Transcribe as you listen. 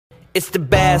It's the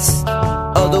best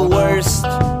of the worst.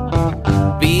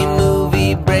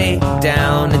 B-movie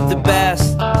breakdown. It's the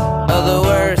best of the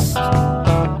worst.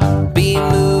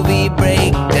 B-movie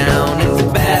breakdown. It's the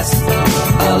best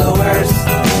of the worst.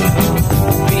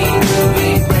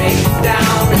 B-movie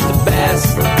breakdown. It's the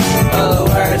best of the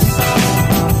worst.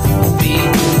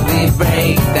 B-movie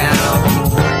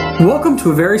breakdown. Welcome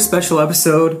to a very special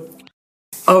episode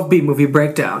of B-Movie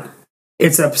Breakdown.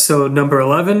 It's episode number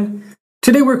 11.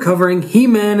 Today we're covering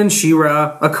He-Man and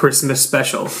She-Ra, a Christmas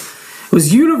special. It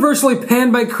was universally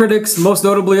panned by critics, most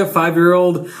notably a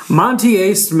 5-year-old Monty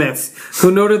A. Smith,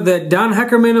 who noted that Don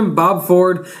Heckerman and Bob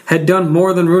Ford had done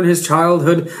more than ruin his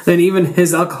childhood than even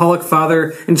his alcoholic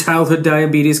father and childhood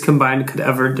diabetes combined could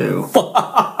ever do.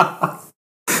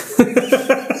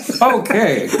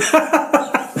 Okay.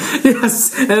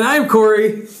 Yes, and I'm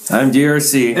Corey. I'm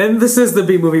DRC. And this is the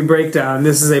B-Movie Breakdown.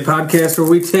 This is a podcast where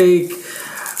we take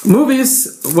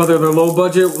movies, whether they're low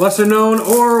budget, lesser known,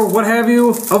 or what have you,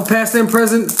 of past and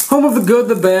present, home of the good,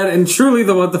 the bad, and truly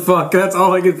the what the fuck. That's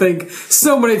all I could think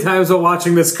so many times while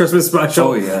watching this Christmas special.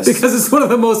 Oh, yes. Because it's one of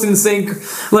the most insane,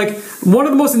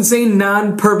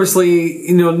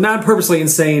 non-purposely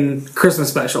insane Christmas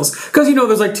specials. Because,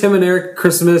 there's like Tim and Eric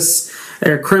Christmas,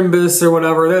 or Crimbus, or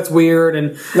whatever. That's weird.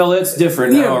 And no, that's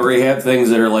different now. Where we have things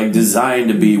that are like designed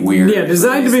to be weird. Yeah,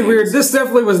 designed to be weird. This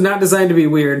definitely was not designed to be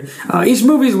weird. Each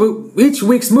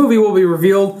week's movie will be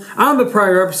revealed on the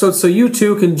prior episode, so you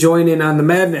too can join in on the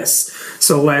madness.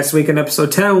 So last week in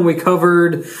episode 10, when we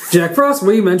covered Jack Frost,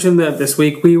 we mentioned that this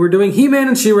week we were doing He-Man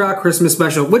and She-Ra Christmas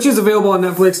Special, which is available on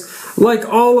Netflix, like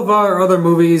all of our other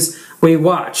movies we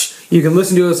watch. You can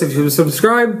listen to us if you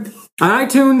subscribe on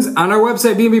iTunes, on our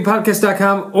website,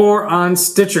 bnbpodcast.com, or on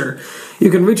Stitcher.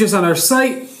 You can reach us on our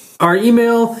site, our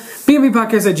email,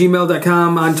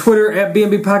 bnbpodcast@gmail.com, on Twitter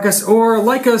 @bnbpodcast, or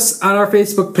like us on our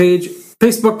Facebook page,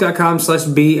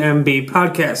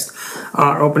 facebook.com/bnbpodcast.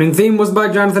 Our opening theme was by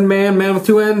Jonathan Mann, man with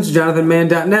two N's,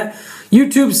 jonathanmann.net.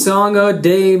 YouTube Song a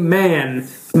Day Man,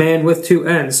 man with two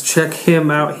N's. Check him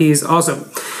out, he's awesome.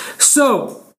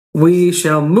 So, we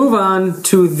shall move on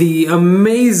to the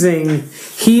amazing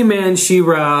He-Man,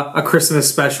 She-Ra, a Christmas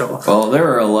special. Well, there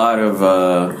are a lot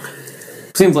of,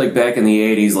 seems like back in the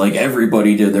 80s, like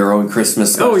everybody did their own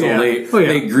Christmas special. Oh, yeah.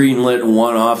 They greenlit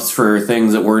one-offs for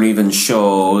things that weren't even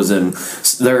shows, and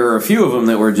there are a few of them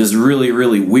that were just really,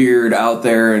 really weird out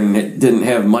there, and it didn't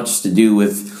have much to do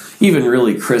with even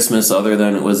really Christmas other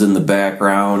than it was in the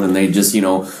background, and they just,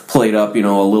 played up, a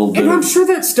little bit. And I'm sure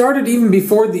that started even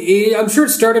before I'm sure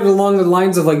it started along the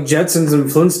lines of, like, Jetsons and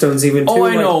Flintstones even, too. Oh,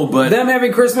 I know, but them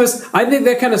having Christmas, I think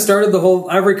that kind of started the whole,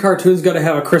 every cartoon's got to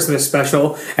have a Christmas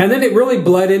special. And then it really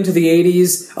bled into the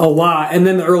 80s a lot, and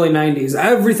then the early 90s.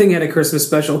 Everything had a Christmas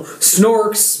special.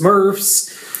 Snorks, Smurfs.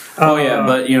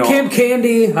 But, Camp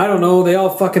Candy, I don't know, they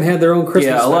all fucking had their own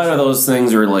Christmas special. Yeah, a lot of those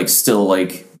things are, like, still,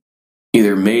 like,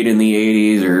 either made in the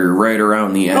 80s or right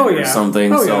around the end or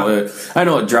something. I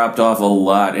know it dropped off a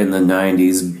lot in the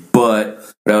 90s,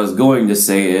 but what I was going to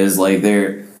say is, like,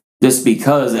 just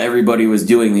because everybody was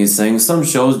doing these things, some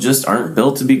shows just aren't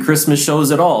built to be Christmas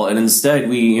shows at all, and instead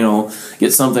we,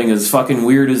 get something as fucking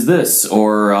weird as this,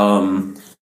 or,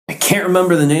 I can't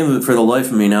remember the name of it for the life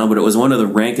of me now, but it was one of the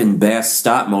Rankin Bass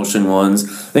stop motion ones.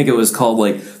 I think it was called,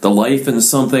 like, The Life and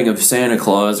Something of Santa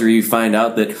Claus, where you find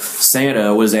out that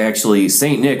Santa was actually,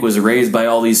 Saint Nick was raised by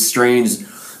all these strange,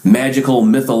 magical,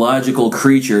 mythological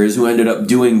creatures who ended up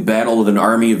doing battle with an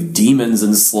army of demons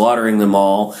and slaughtering them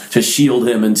all to shield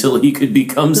him until he could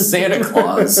become Santa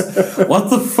Claus. What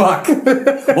the fuck?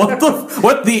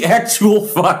 What the actual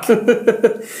fuck?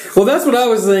 Well, that's what I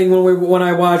was saying when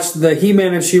I watched the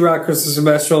He-Man and She-Ra Christmas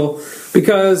special,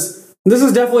 because this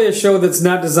is definitely a show that's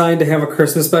not designed to have a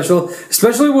Christmas special,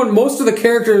 especially when most of the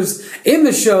characters in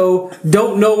the show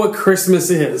don't know what Christmas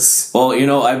is. Well,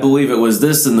 I believe it was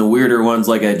this and the weirder ones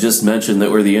like I just mentioned that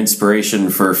were the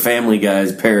inspiration for Family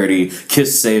Guy's parody,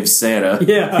 Kiss Save Santa.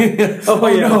 Yeah. Oh,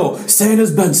 no, Santa's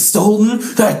been stolen?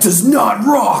 That does not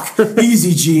rock!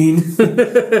 Easy, Gene.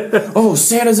 Oh,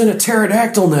 Santa's in a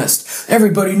pterodactyl nest.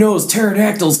 Everybody knows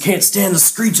pterodactyls can't stand the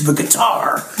screech of a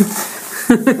guitar.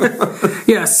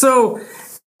 Yeah, so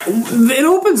it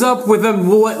opens up with them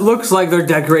what looks like they're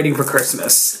decorating for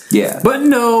Christmas. Yeah. But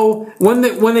no, when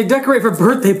they decorate for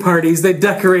birthday parties, they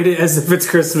decorate it as if it's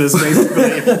Christmas,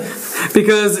 basically.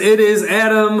 Because it is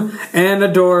Adam and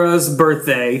Adora's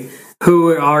birthday,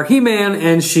 who are He-Man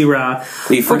and She-Ra.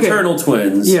 The fraternal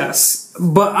twins. Yes.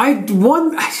 But I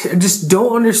just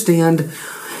don't understand.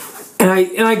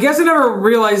 And I guess I never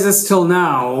realized this till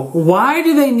now. Why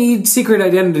do they need secret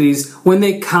identities when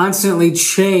they constantly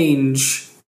change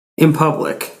in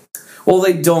public? Well,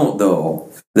 they don't, though.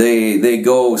 they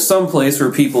go someplace where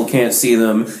people can't see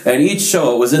them, and each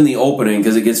show it was in the opening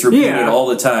because it gets repeated all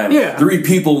the time. 3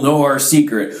 people know our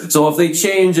secret. So if they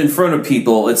change in front of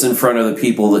people, it's in front of the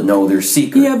people that know their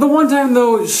secret. Yeah, the one time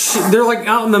though, they're like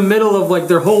out in the middle of like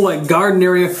their whole like garden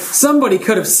area. Somebody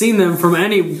could have seen them from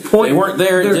any point. They weren't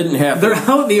there. It didn't happen. They're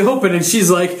out in the open, and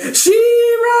she's like,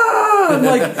 She-Ra! I'm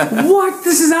like, what?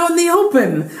 This is out in the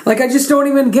open. Like, I just don't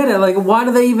even get it. Like, why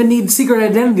do they even need secret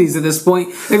identities at this point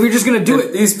if you're just going to do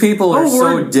it? These people are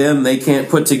so dim they can't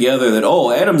put together that,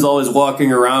 Adam's always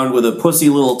walking around with a pussy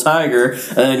little tiger,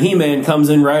 and then He-Man comes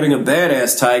in riding a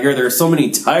badass tiger. There are so many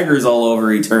tigers all over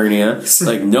Eternia. It's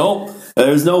like, nope.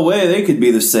 There's no way they could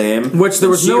be the same. Which there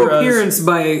was no appearance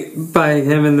by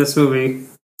him in this movie.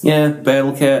 Yeah,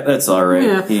 Battle Cat, that's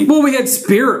alright. Yeah. Well, we had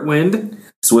Spirit Wind.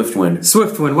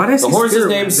 Swiftwind. Why did I say the horse is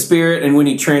named Spirit, and when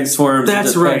he transforms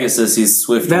into Pegasus, he's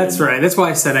Swiftwind. That's right. That's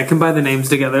why I said I combine the names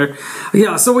together.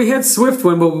 Yeah, so we had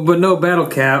Swiftwind, but no Battle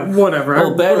Cat. Whatever.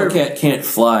 Well, Battle Cat can't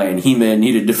fly, and He-Man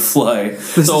needed to fly.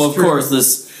 So, of course,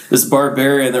 this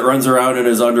barbarian that runs around in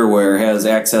his underwear has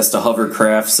access to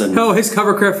hovercrafts. And his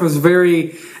hovercraft was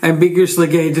very ambiguously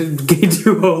gay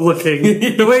duo looking.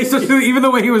 The way, even the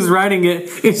way he was riding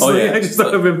it, I just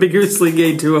thought of ambiguously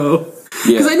gay duo.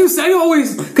 Because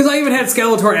I even had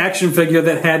Skeletor action figure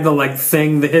that had the like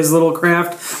thing, his little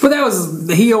craft, but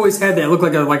he always had that. It looked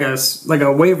like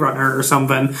a Wave Runner or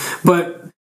something. But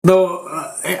though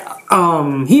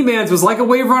He-Man's was like a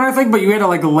Wave Runner thing, but you had to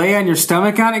like lay on your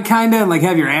stomach on it, kind of, and like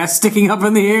have your ass sticking up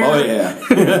in the air. Oh yeah,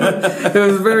 it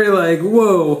was very like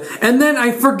whoa. And then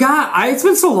I forgot. It's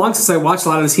been so long since I watched a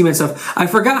lot of this He-Man stuff. I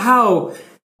forgot how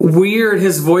weird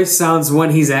his voice sounds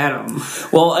when he's Adam.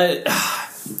 Well.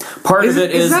 Part of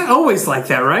it is that always like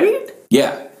that, right?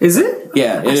 Yeah. Is it?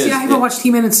 Yeah, it is. I haven't watched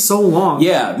He-Man in so long.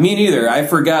 Yeah, me neither. I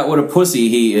forgot what a pussy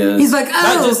he is. He's like,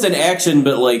 not just an action,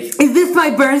 but like, is this my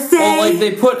birthday? Well, like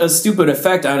they put a stupid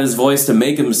effect on his voice to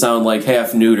make him sound like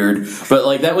half neutered. But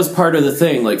like that was part of the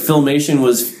thing. Like Filmation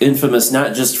was infamous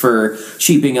not just for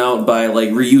cheaping out by like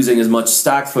reusing as much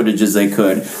stock footage as they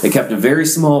could. They kept a very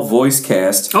small voice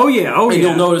cast. Oh yeah, and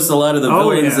you'll notice a lot of the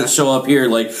villains that show up here,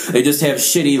 like they just have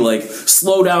shitty like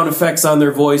slow down effects on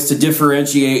their voice to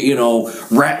differentiate,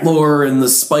 Ratlore and the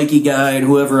spiky guy and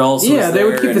whoever else was there. They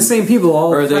would keep the same people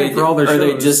all the time for all their shows.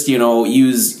 Or they just,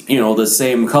 use, the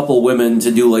same couple women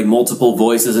to do, like, multiple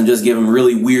voices and just give them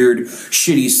really weird,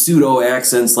 shitty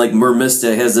pseudo-accents, like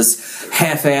Mermista has this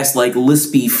half-assed, like,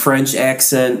 lispy French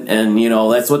accent, and,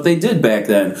 that's what they did back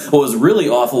then. What was really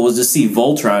awful was to see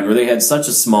Voltron, where they had such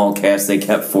a small cast they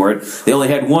kept for it. They only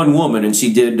had one woman, and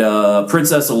she did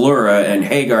Princess Allura and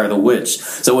Hagar the Witch.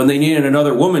 So when they needed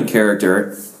another woman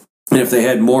character, and if they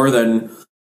had more than,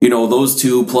 those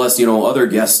two plus, other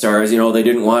guest stars, they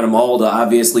didn't want them all to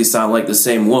obviously sound like the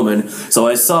same woman. So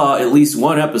I saw at least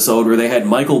one episode where they had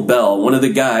Michael Bell, one of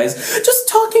the guys, just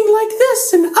talking like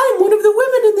this, and I'm one of the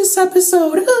women in this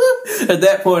episode. At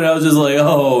that point, I was just like,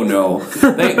 oh no.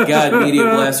 Thank God Media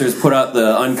Blasters put out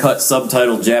the uncut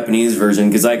subtitled Japanese version,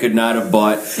 because I could not have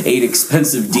bought 8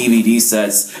 expensive DVD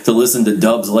sets to listen to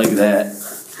dubs like that.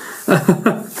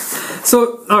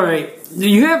 So, alright.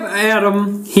 You have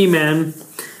Adam, He-Man,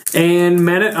 and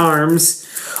Man-at-Arms.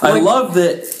 I love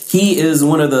that he is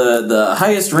one of the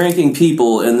highest-ranking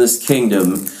people in this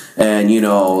kingdom. And,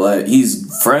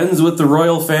 he's friends with the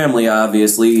royal family,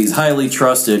 obviously. He's highly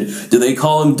trusted. Do they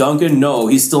call him Duncan? No,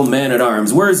 he's still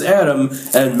Man-at-Arms. Where's Adam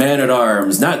and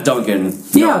Man-at-Arms? Not Duncan.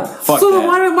 Yeah. Fuck so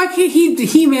that. Why can't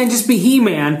He-Man just be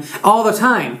He-Man all the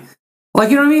time? Like,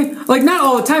 you know what I mean? Like, not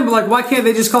all the time, but, like, why can't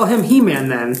they just call him He-Man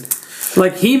then?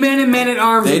 Like, He-Man and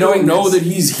Man-at-Arms. They don't know that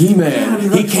he's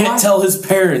He-Man. He can't tell his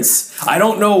parents. I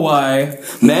don't know why.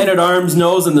 Man-at-Arms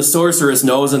knows and the Sorceress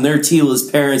knows, and they're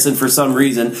Teela's parents, and for some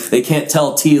reason, they can't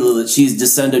tell Teela that she's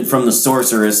descended from the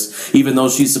Sorceress, even though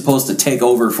she's supposed to take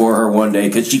over for her one day,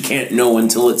 because she can't know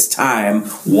until it's time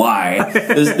why.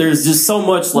 There's just so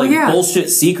much, bullshit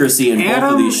secrecy in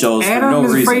both of these shows for no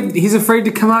reason. He's afraid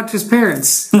to come out to his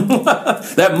parents.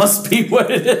 That must be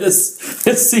what it is.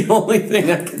 It's the only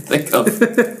thing I can think of.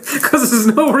 Because there's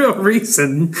no real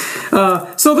reason.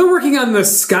 So they're working on the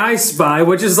Sky Spy,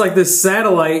 which is like this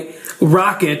satellite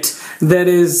rocket that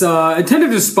is intended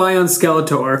to spy on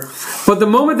Skeletor. But the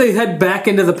moment they head back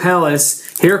into the palace,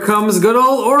 here comes good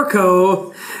old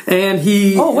Orko, and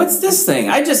he... Oh, what's this thing?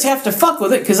 I just have to fuck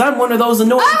with it because I'm one of those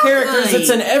annoying characters that's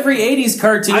in every 80s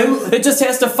cartoon. It just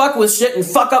has to fuck with shit and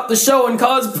fuck up the show and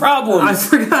cause problems. I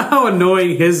forgot how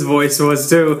annoying his voice was,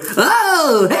 too.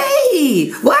 Oh,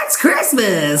 hey! What's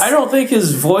Christmas? I don't think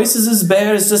his voice is as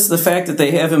bad as just the fact that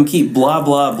they have him keep blah,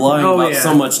 blah, blah about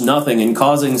so much nothing and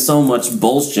causing so much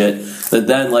bullshit. But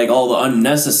then, like, all the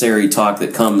unnecessary talk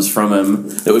that comes from him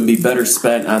that would be better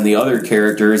spent on the other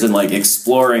characters and, like,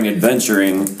 exploring,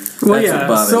 adventuring. Well, yeah.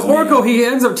 So Orko, he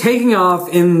ends up taking off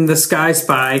in the Sky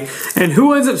Spy, and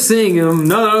who ends up seeing him?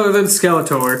 None other than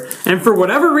Skeletor. And for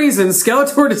whatever reason,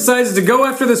 Skeletor decides to go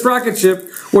after this rocket ship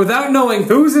without knowing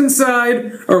who's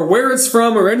inside or where it's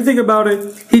from or anything about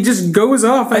it. He just goes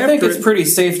off after it. I think it's pretty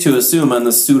safe to assume on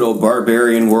the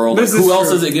pseudo-barbarian world, who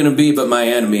else is it going to be but my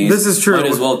enemies? This is true. Might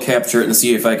as well capture it and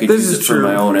see if I could use it for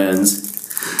my own ends.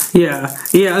 Yeah,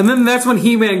 and then that's when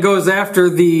He-Man goes after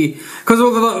because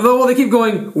they keep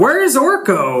going, where's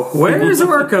Orko? Where's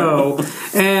Orko?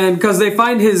 And because they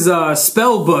find his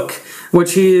spell book,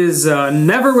 which he is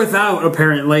never without,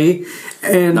 apparently.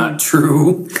 And not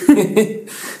true.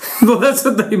 Well, that's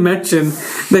what they mention.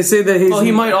 They say that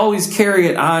he might always carry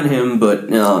it on him, but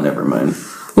no, never mind.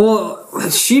 Well,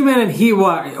 He-Man and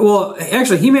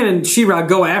He-Man and She-Ra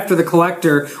go after the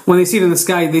Collector when they see it in the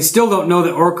sky. They still don't know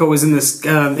that Orko is in the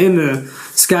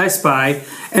Sky Spy,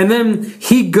 and then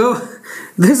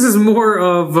This is more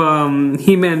of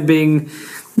He-Man being,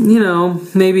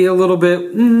 maybe a little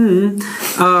bit.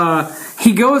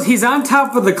 He's on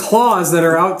top of the claws that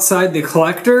are outside the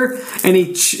Collector, and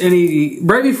he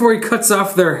right before he cuts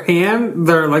off their hand,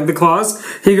 the claws,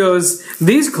 he goes,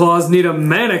 "These claws need a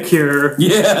manicure."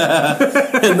 Yeah,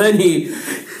 and then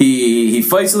he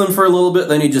fights them for a little bit,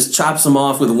 then he just chops them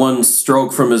off with one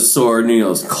stroke from his sword, and he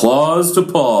goes, "Claws to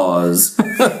paws."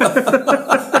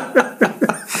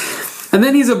 And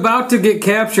then he's about to get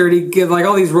captured.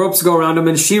 All these ropes go around him,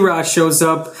 and She-Ra shows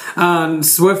up on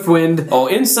Swiftwind. Oh,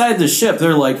 inside the ship,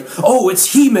 they're like, "Oh,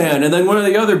 it's He-Man," and then one of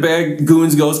the other bad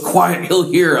goons goes, "Quiet,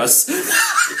 he'll hear us."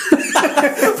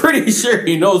 Pretty sure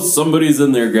he knows somebody's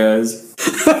in there, guys.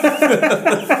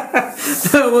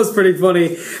 That was pretty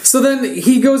funny. So then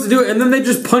he goes to do it, and then they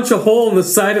just punch a hole in the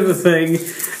side of the thing,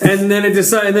 and then it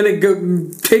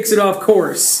takes it off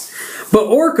course. But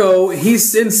Orko,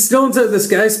 he's still inside the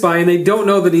Sky Spy, and they don't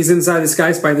know that he's inside the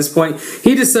Sky Spy at this point.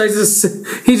 He decides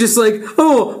he's just like,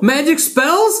 "Oh, magic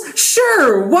spells?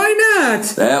 Sure, why not?"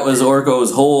 That was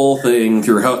Orko's whole thing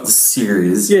throughout the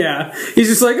series. Yeah. He's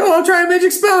just like, "Oh, I'll try a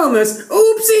magic spell on this.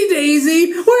 Oopsie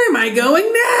daisy, where am I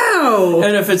going now?"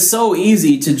 And if it's so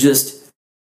easy to just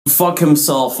fuck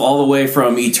himself all the way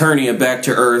from Eternia back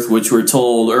to Earth, which we're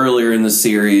told earlier in the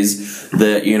series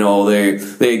that,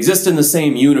 they exist in the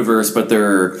same universe, but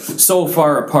they're so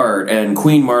far apart, and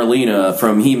Queen Marlena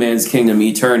from He-Man's Kingdom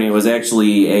Eternia was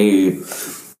actually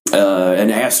an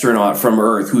astronaut from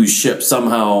Earth whose ship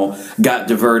somehow got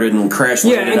diverted and crash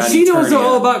landed on Eternia. Yeah, and she knows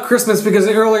all about Christmas because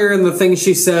earlier in the thing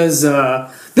she says,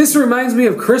 "This reminds me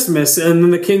of Christmas," and then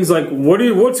the king's like,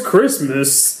 "What's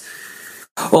Christmas?"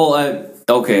 Well,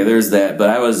 okay, there's that, but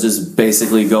I was just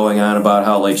basically going on about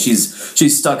how, like,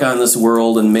 she's stuck on this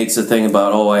world and makes a thing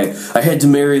about, I had to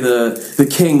marry the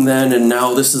king then, and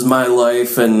now this is my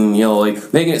life, and,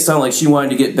 making it sound like she wanted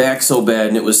to get back so bad,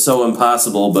 and it was so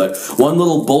impossible, but one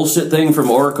little bullshit thing from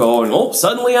Orko, and,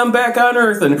 suddenly I'm back on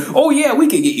Earth, and, yeah, we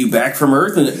could get you back from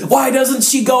Earth, and why doesn't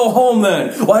she go home then?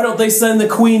 Why don't they send the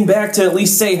queen back to at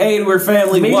least say, "Hey," to her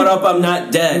family, "What up, I'm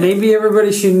not dead." Maybe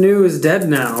everybody she knew is dead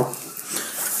now.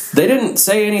 They didn't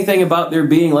say anything about there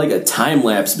being, like, a time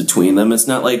lapse between them. It's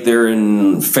not like they're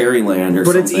in fairyland or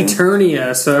something. But it's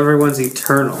Eternia, so everyone's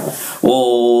eternal.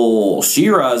 Well,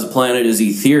 She-Ra's planet is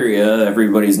Etheria.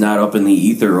 Everybody's not up in the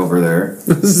ether over there.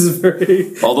 This is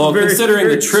very... Although, very, considering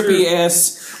very the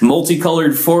trippy-ass,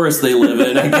 multicolored forest they live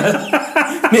in, I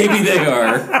guess maybe they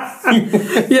are.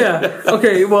 Yeah,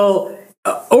 okay, well...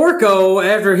 Orko,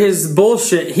 after his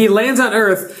bullshit, he lands on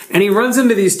Earth, and he runs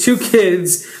into these two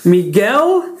kids,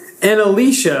 Miguel and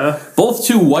Alicia. Both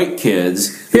two white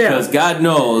kids, because God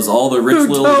knows all the rich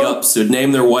little yups would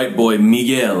name their white boy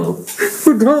Miguel.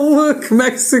 Who don't look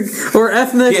Mexican or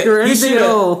ethnic or anything at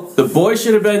all. The boy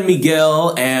should have been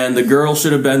Miguel, and the girl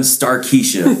should have been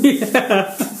Starkeisha.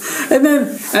 Yeah. And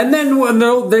then when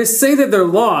they say that they're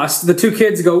lost, the two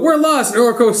kids go, "We're lost." And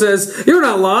Orko says, "You're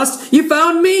not lost. You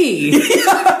found me."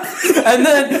 Yeah. And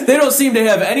then they don't seem to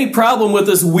have any problem with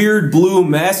this weird blue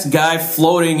masked guy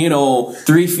floating,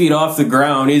 3 feet off the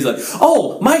ground. He's like,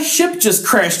 "Oh, my ship just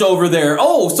crashed over there.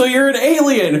 Oh, so you're an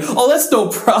alien. Oh, that's no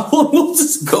problem. We'll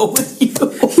just go with you."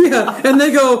 Yeah, and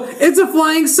they go, "It's a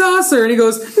flying saucer." And he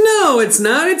goes, "No, it's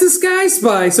not. It's a Sky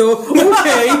Spy." So,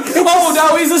 okay. Oh,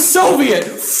 now he's a Soviet.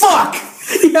 Fuck.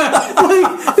 Yeah,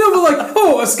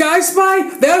 a Sky Spy?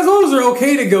 Those are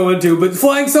okay to go into, but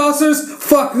flying saucers?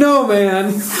 Fuck no,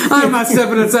 man. I'm not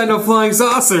stepping inside no flying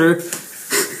saucer.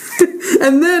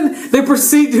 And then they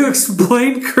proceed to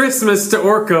explain Christmas to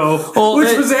Orko,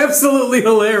 which was absolutely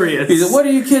hilarious. He's like, what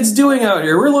are you kids doing out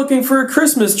here? We're looking for a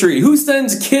Christmas tree. Who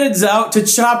sends kids out to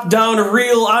chop down a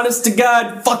real,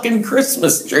 honest-to-God fucking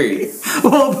Christmas tree?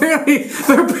 Well, apparently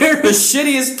their parents... The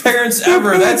shittiest parents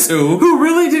ever, that's who. Who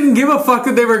really didn't give a fuck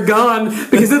that they were gone,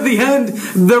 because at the end,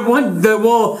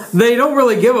 they don't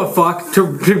really give a fuck,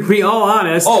 to be all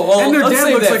honest. Oh, well, and their let's dad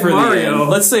save looks that like for Mario. the end.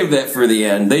 Let's save that for the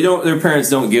end. Their parents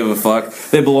don't give a fuck.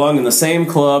 They belong in the same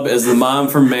club as the mom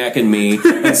from Mac and Me,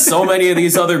 and so many of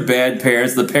these other bad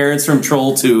parents, the parents from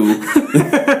Troll 2.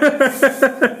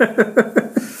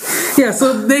 Yeah,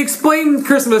 so they explain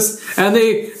Christmas, and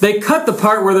they cut the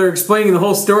part where they're explaining the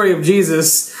whole story of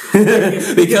Jesus.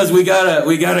 Because we gotta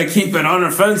keep it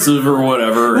unoffensive or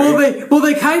whatever. Right? Well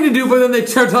they kind of do, but then they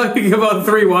start talking about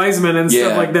three wise men and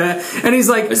stuff like that. And he's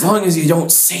like, as long as you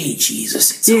don't say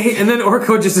Jesus. It's okay. And then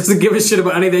Orko just doesn't give a shit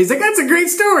about anything. He's like, that's a great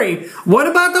story. What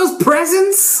about those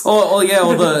presents? Oh yeah.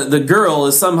 Well, the girl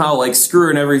is somehow like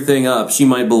screwing everything up. She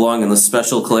might belong in the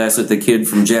special class with the kid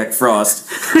from Jack Frost,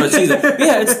 but she's like,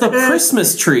 yeah, it's the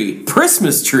Christmas tree.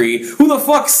 Christmas tree. Who the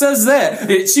fuck says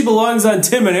that? She belongs on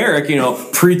Tim and Eric.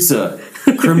 Pizza.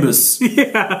 Crimbus.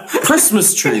 Yeah.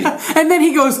 Christmas tree. And then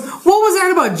he goes, what was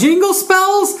that about? Jingle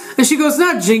spells? And she goes,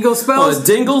 not jingle spells.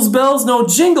 Dingles bells? No,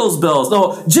 jingles bells.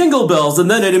 No, jingle bells. And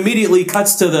then it immediately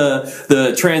cuts to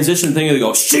the transition thing and they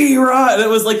go, She-Ra. And it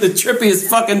was like the trippiest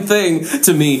fucking thing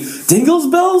to me. Dingles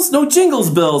bells? No, jingles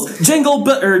bells.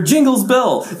 Jingles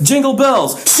bell. Jingle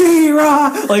bells.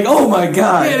 She-Ra. Like, oh my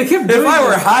God. Yeah, they kept doing if I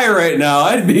were high right now,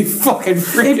 I'd be fucking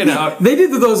freaking out. They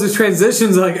did those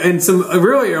transitions like in some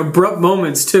really abrupt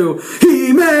moments too.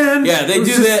 He-Man! Yeah, they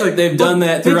do that. Like, they've done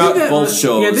that throughout both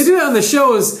shows. Yeah, they do that on the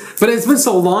shows, but it's been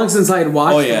so long since I had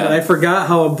watched them that I forgot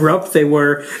how abrupt they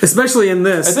were, especially in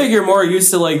this. I think you're more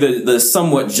used to like the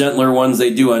somewhat gentler ones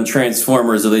they do on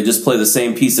Transformers, where they just play the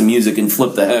same piece of music and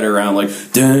flip the head around like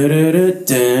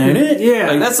yeah,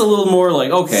 like that's a little more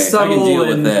like okay, subtle, I can deal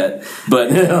with that.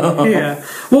 But yeah,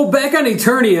 well, back on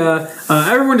Eternia,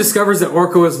 everyone discovers that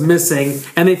Orko is missing,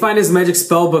 and they find his magic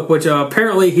spell book, which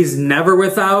apparently he's never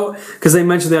without, because they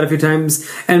mentioned that a few times.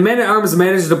 And Man-at-Arms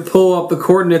managed to pull up the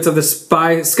coordinates of the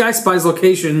Sky Spy's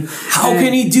location. How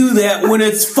can he do that when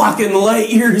it's fucking light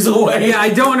years away? Yeah, I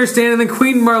don't understand. And then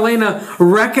Queen Marlena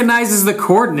recognizes the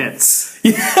coordinates.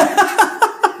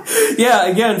 Yeah,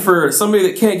 again, for somebody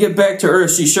that can't get back to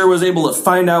Earth, she sure was able to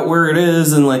find out where it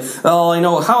is and like, oh, I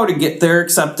know how to get there,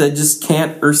 except I just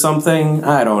can't or something.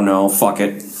 I don't know. Fuck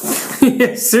it.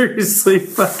 Yeah, seriously,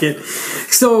 fuck it.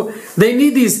 So they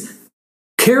need these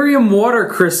Carium water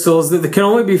crystals that can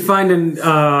only be found in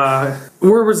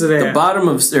where was it at? The bottom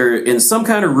of, or in some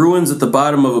kind of ruins at the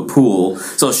bottom of a pool.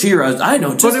 So She-Ra, I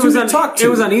know, just it was on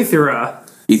Ethera.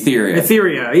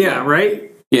 Etheria, yeah, right?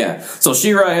 Yeah. So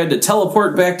She-Ra had to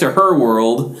teleport back to her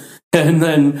world and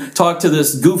then talk to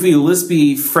this goofy,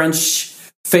 lispy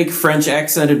fake French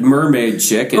accented mermaid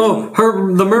chick. The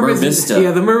mermaid's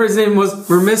Mermista. The mermaid's name was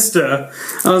Mermista.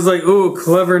 I was like, ooh,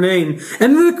 clever name.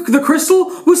 And the crystal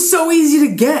was so easy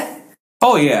to get.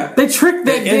 Oh yeah, they tricked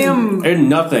that and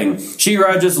nothing.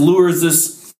 She-Ra just lures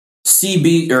this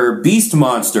beast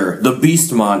monster. The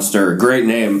Beast Monster, great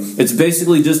name. It's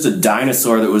basically just a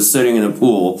dinosaur that was sitting in a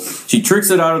pool. She tricks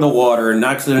it out of the water and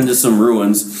knocks it into some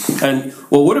ruins. And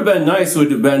what would have been nice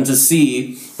would have been to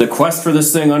see the quest for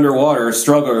this thing underwater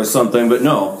struggle or something, but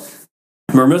no.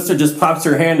 Mermista just pops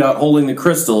her hand out holding the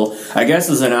crystal, I guess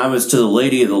as an homage to the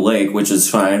Lady of the Lake, which is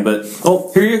fine, but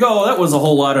here you go, that was a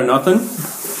whole lot of nothing.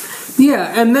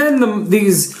 Yeah, and then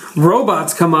these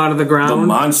robots come out of the ground.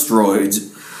 The Monstroids.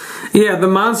 Yeah, the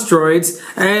Monstroids,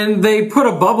 and they put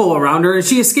a bubble around her, and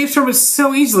she escapes from it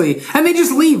so easily. And they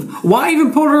just leave. Why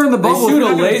even put her in the bubble? They shoot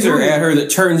a laser at her that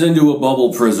turns into a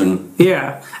bubble prison.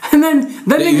 Yeah, and then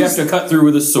they have to cut through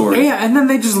with a sword. Yeah, and then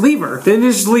they just leave her. They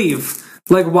just leave.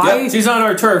 Like, why? Yep, she's on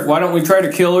our turf. Why don't we try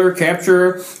to kill her,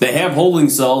 capture her? They have holding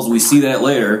cells. We see that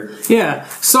later. Yeah.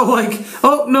 So, like,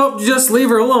 oh, nope, just leave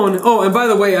her alone. Oh, and by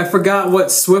the way, I forgot what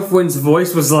Swiftwind's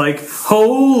voice was like.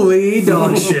 Holy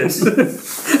dog shit.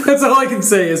 That's all I can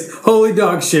say is holy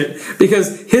dog shit.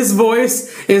 Because his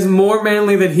voice is more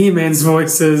manly than He-Man's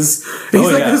voice is. He's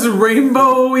this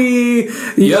rainbowy,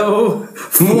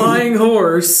 flying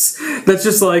horse that's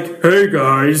just like, hey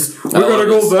guys, we gotta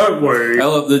go that way. I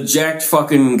love the jacked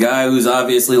fucking guy who's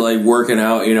obviously like working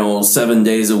out, 7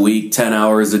 days a week, 10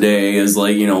 hours a day, is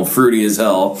like, fruity as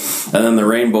hell. And then the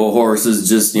rainbow horse is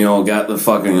just, got the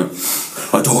fucking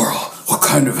Adora. what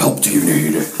kind of help do you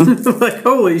need? Like,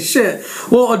 holy shit.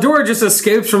 Well, Adora just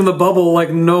escapes from the bubble like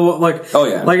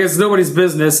like it's nobody's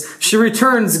business. She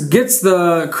returns, gets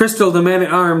the crystal to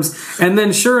Man-at-Arms, and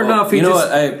then sure enough,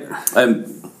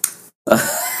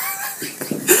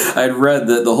 I'd read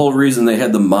that the whole reason they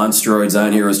had the Monstroids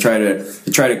on here was try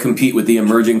to compete with the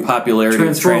emerging popularity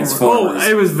of Transformers. Oh,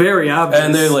 it was very obvious.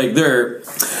 And they're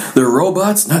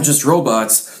robots, not just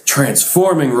robots,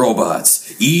 transforming robots,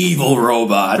 evil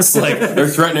robots. Like, they're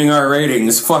threatening our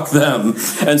ratings. Fuck them.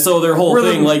 And so their whole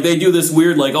thing, like, they do this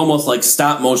weird, like, almost like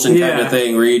stop motion kind of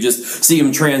thing where you just see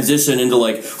them transition into,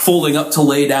 like, folding up to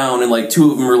lay down, and, like,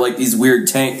 two of them are, like, these weird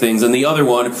tank things, and the other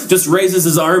one just raises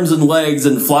his arms and legs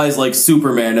and flies like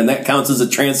Superman, and that counts as a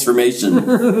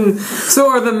transformation. So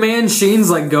are the Manchines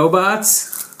like GoBots?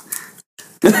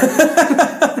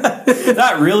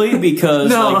 Not really, because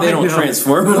they don't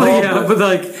transform at all. Yeah, but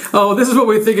like, oh, this is what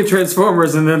we think of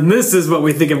Transformers, and then this is what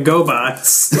we think of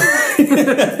GoBots.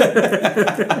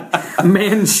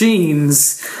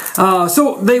 Manchines.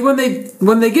 So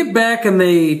when they get back and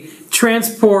they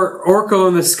transport Orko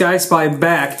and the Sky Spy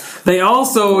back, they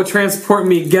also transport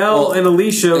Miguel and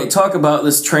Alicia. They talk about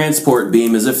this transport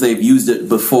beam as if they've used it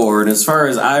before, and as far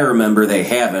as I remember, they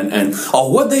haven't. And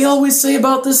what they always say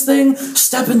about this thing?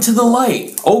 Step into the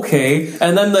light. Okay,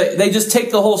 and then they just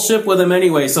take the whole ship with them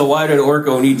anyway. So why did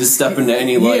Orko need to step into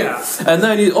any light? Yeah. And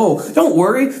then don't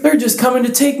worry, they're just coming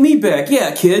to take me back.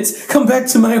 Yeah, kids, come back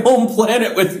to my home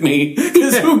planet with me.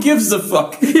 Because who gives a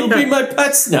fuck? You'll be my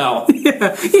pets now.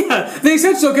 Yeah. They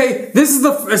essentially, this is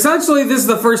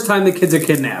the first time the kids are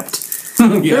kidnapped.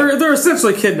 They're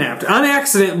essentially kidnapped on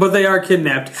accident, but they are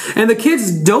kidnapped, and the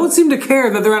kids don't seem to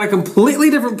care that they're on a completely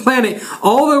different planet.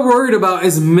 All they're worried about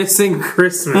is missing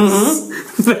Christmas.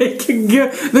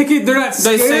 Mm-hmm. They're not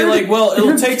scared. They say like, well,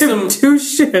 it'll take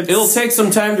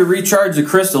some time to recharge the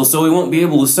crystal, so we won't be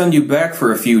able to send you back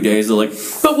for a few days. They're like,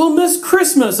 but we'll miss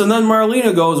Christmas, and then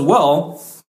Marlena goes, well,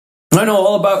 I know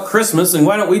all about Christmas, and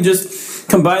why don't we just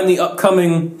combine the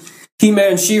upcoming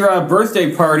He-Man She-Ra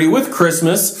birthday party with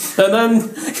Christmas, and then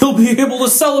you'll be able to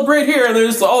celebrate here. And they're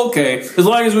just like, okay, as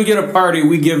long as we get a party,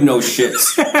 we give no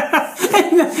shits.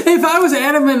 If I was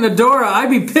Adam and Adora, I'd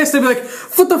be pissed. I'd be like,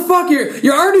 what the fuck?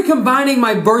 You're already combining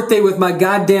my birthday with my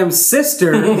goddamn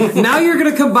sister. Now you're going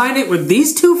to combine it with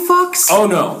these two fucks? Oh,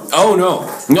 no.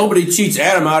 Nobody cheats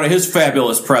Adam out of his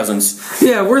fabulous presents.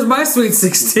 Yeah, where's my sweet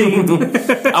 16?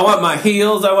 I want my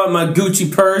heels. I want my Gucci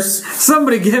purse.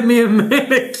 Somebody get me a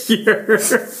manicure.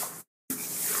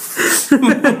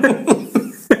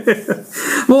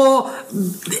 Well,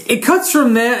 it cuts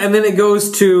from that, and then it goes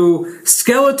to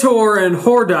Skeletor and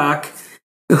Hordak,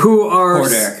 who are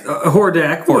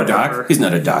Hordak. He's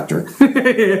not a doctor.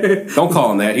 Don't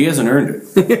call him that. He hasn't earned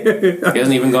it. He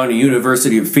hasn't even gone to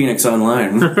University of Phoenix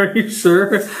Online. Are you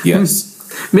sure? Yes.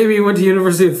 Maybe he went to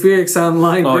University of Phoenix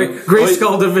Online.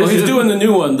 Grayskull Division. He's doing the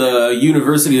new one, the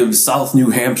University of South New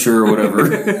Hampshire or whatever.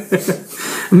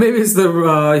 Maybe it's the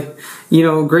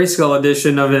Grayskull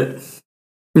edition of it.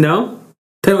 No?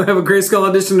 They don't have a Grayskull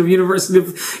edition of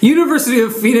University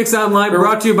of Phoenix Online,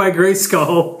 brought to you by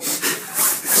Grayskull.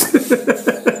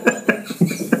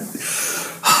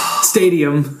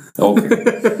 Stadium. Okay.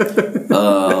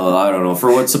 I don't know.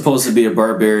 For what's supposed to be a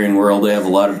barbarian world, they have a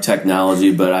lot of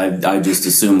technology, but I just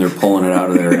assume they're pulling it out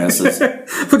of their asses.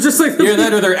 But just like either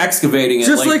that or they're excavating it.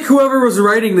 Just like whoever was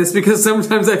writing this, because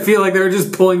sometimes I feel like they were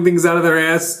just pulling things out of their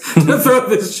ass to throw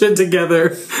this shit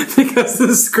together, because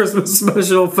this Christmas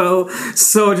special felt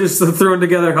so just thrown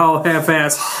together all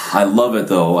half-assed. I love it,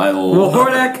 though.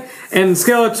 Hordak and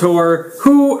Skeletor,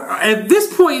 who at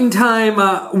this point in time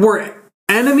were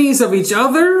enemies of each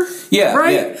other,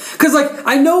 right? Because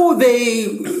I know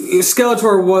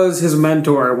Skeletor was his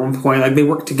mentor at one point. Like, they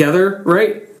worked together,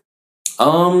 right?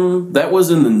 That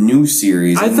was in the new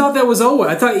series. I thought that was Owen.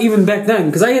 I thought even back then,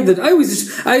 because I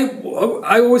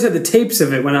always had the tapes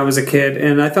of it when I was a kid,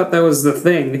 and I thought that was the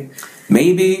thing.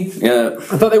 Maybe, yeah.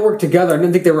 I thought they worked together. I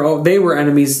didn't think they were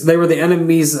enemies. They were the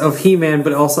enemies of He-Man,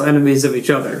 but also enemies of each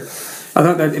other. I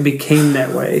thought that it became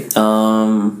that way.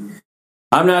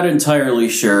 I'm not entirely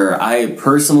sure. I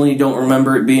personally don't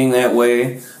remember it being that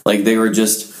way. Like, they were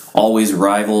just always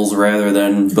rivals rather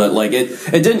than... But, like,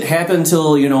 it didn't happen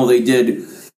until, they did,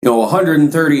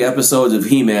 130 episodes of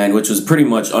He-Man, which was pretty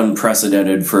much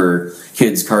unprecedented for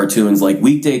kids' cartoons. Like,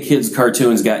 weekday kids'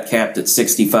 cartoons got capped at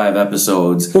 65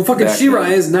 episodes. Well, fucking She-Ra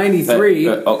is 93.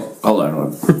 Hold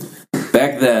on.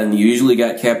 Back then, you usually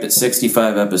got capped at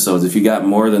 65 episodes. If you got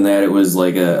more than that, it was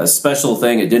like a special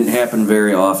thing. It didn't happen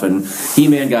very often.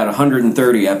 He-Man got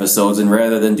 130 episodes, and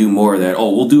rather than do more of that,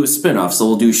 we'll do a spin-off, so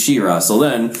we'll do She-Ra. So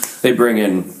then, they bring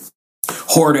in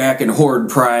Hordak and Horde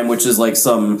Prime, which is like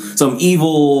some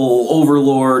evil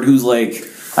overlord who's like,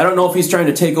 I don't know if he's trying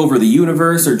to take over the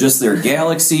universe or just their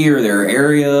galaxy or their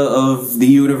area of the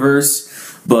universe.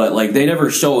 But, like, they never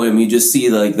show him. You just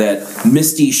see, like, that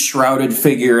misty, shrouded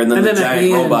figure and then the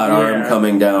giant robot arm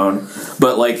coming down.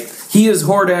 But, like, he is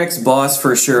Hordak's boss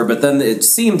for sure. But then it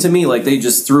seemed to me like they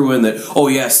just threw in that, oh,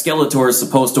 yeah, Skeletor is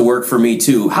supposed to work for me,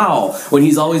 too. How? When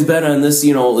he's always been on this,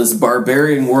 you know, this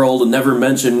barbarian world and never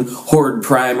mentioned Horde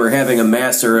Prime or having a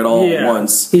master at all at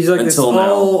once. He's like this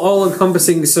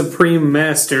all-encompassing supreme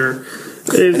master.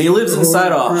 And he lives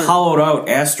inside a hollowed-out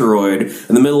asteroid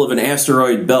in the middle of an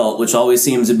asteroid belt, which always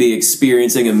seems to be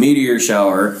experiencing a meteor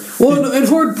shower. Well, and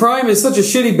Horde Prime is such a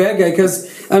shitty bad guy because,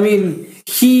 I mean,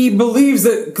 he believes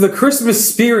that the Christmas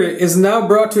spirit is now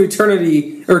brought to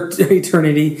Eternia,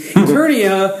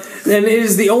 and it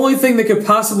is the only thing that could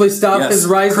possibly stop his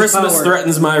rise to power. Christmas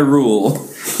threatens my rule.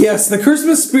 Yes, the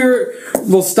Christmas spirit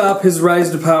will stop his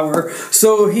rise to power.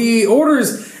 So he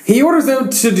orders them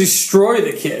to destroy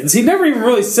the kids. He never even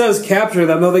really says capture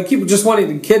them, though they keep just wanting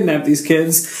to kidnap these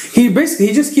kids. He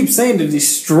just keeps saying to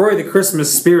destroy the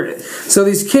Christmas spirit. So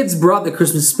these kids brought the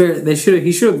Christmas spirit. He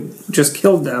should have just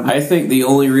killed them. I think the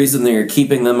only reason they are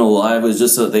keeping them alive was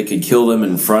just so that they could kill them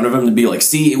in front of him to be like,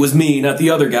 see, it was me, not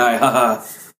the other guy, haha.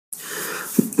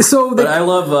 But I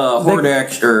love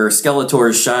Hordak or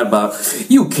Skeletor's shot about,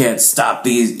 you can't stop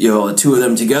these, the two of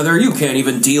them together. You can't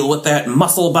even deal with that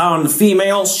muscle-bound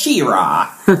female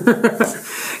She-Ra.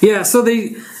 Yeah, so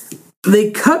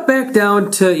they cut back down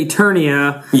to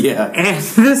Eternia. Yeah. And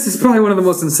this is probably one of the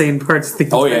most insane parts of the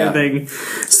entire thing.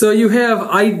 So you have,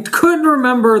 I couldn't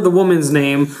remember the woman's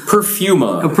name.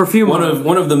 Perfuma. Perfuma.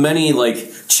 One of the many,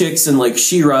 like, chicks in, like,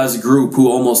 She-Ra's group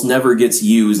who almost never gets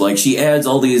used. Like, she adds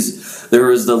all these... There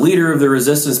was the leader of the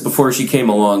Resistance before she came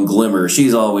along, Glimmer.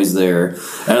 She's always there.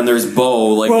 And there's Bo,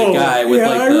 like the guy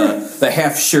with the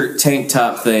half-shirt tank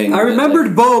top thing. I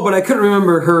remembered Bo, but I couldn't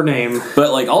remember her name.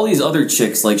 But like all these other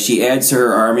chicks, like she adds to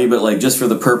her army, but like just for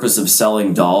the purpose of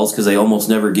selling dolls, because they almost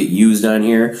never get used on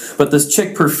here. But this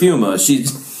chick Perfuma,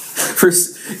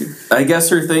 I guess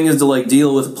her thing is to like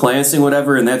deal with plants and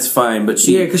whatever, and that's fine. But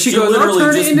she goes,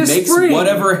 literally just makes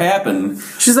whatever happen.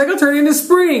 She's like, I'll turn it into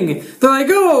spring. They're like,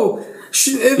 oh.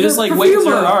 She just like waves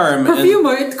her arm.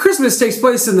 Perfuma, Christmas takes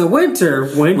place in the winter.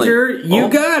 You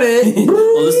got it.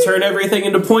 We'll just turn everything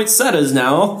into poinsettias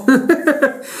now.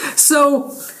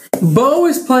 So, Bo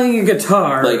is playing a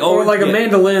guitar, or a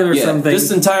mandolin or something.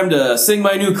 Just in time to sing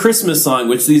my new Christmas song,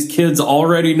 which these kids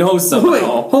already know somehow. Wait,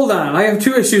 hold on. I have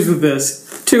 2 issues with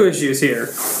this. 2 issues here.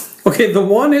 Okay, the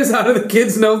one is how do the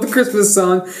kids know the Christmas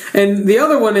song, and the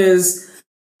other one is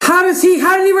how did he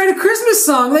write a Christmas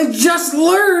song? They just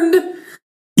learned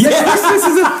Christmas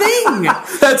is a thing.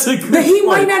 That's a good He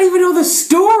might not even know the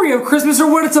story of Christmas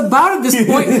or what it's about at this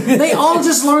point. They all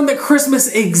just learned that Christmas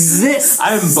exists.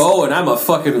 I'm Bo, and I'm a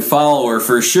fucking follower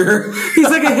for sure. He's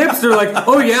like a hipster, like,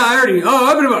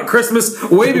 I've been about Christmas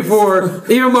way before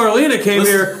even Marlena came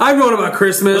here. I've known about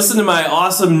Christmas. Listen to my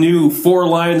awesome new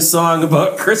 4-line song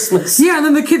about Christmas. Yeah, and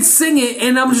then the kids sing it,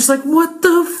 and I'm just like, what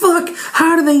the fuck?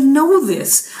 How do they know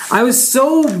this? I was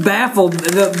so baffled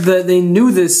that they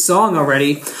knew this song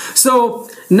already. So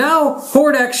now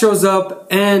Hordak shows up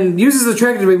and uses the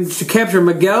tractor beam to capture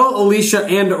Miguel, Alicia,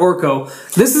 and Orko.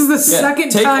 This is the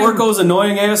second time. Take Orko's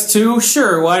annoying ass too?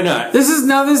 Sure, why not? This is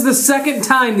the second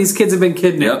time these kids have been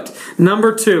kidnapped. Yep.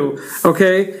 Number 2.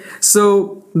 Okay,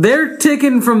 so they're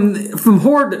taken by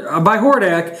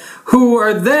Hordak, who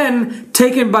are then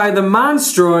taken by the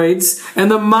Monstroids,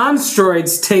 and the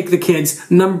Monstroids take the kids.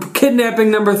 Kidnapping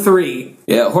number 3.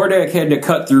 Yeah, Hordak had to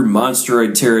cut through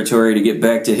Monstroid territory to get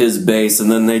back to his base,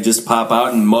 and then they just pop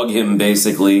out and mug him,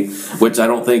 basically, which I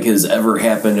don't think has ever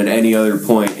happened at any other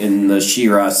point in the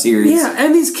She-Ra series. Yeah,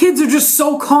 and these kids are just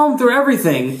so calm through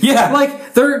everything. Yeah.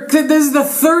 Like, this is the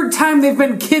 3rd time they've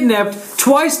been kidnapped,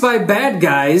 twice by bad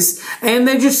guys, and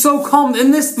they're just so calm.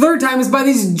 And this 3rd time is by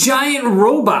these giant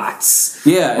robots.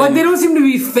 Yeah. Like, they don't seem to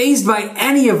be fazed by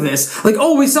any of this. Like,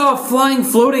 we saw a flying,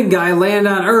 floating guy land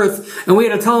on Earth, and we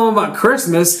had to tell him about Christmas,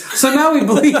 so now we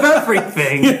believe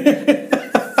everything.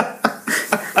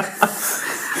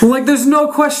 Like, there's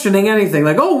no questioning anything.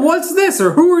 Like, what's this?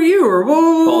 Or who are you? Or blah,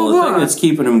 blah, blah. Well, the thing that's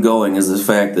keeping them going is the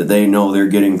fact that they know they're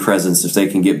getting presents if they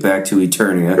can get back to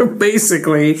Eternia.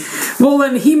 Basically. Well,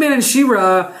 then He-Man and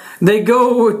She-Ra, they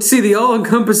go see the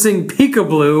all-encompassing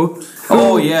Peekaboo.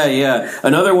 Oh, yeah.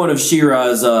 Another one of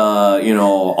She-Ra's,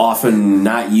 often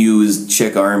not used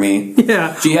chick army.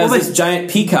 Yeah. She has this giant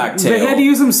peacock tail. They had to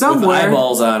use them somewhere. With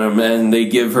eyeballs on them, and they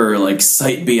give her, like,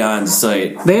 sight beyond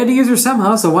sight. They had to use her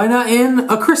somehow, so why not in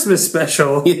a Christmas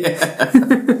special? Yeah.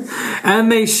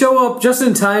 And they show up just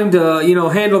in time to,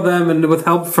 handle them, and with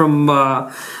help from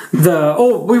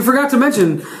we forgot to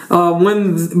mention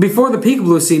before the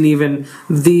Peekaboo scene even,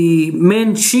 the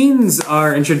Manchins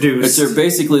are introduced. Which are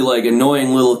basically like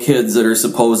annoying little kids that are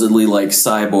supposedly like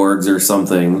cyborgs or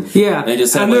something. Yeah, they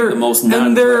just have like the most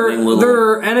non-threatening little.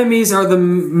 Their enemies are the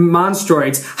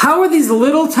monstroids. How are these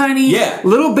little tiny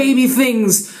little baby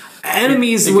things?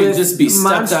 Enemies it with can just be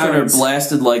stepped on or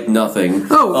blasted like nothing.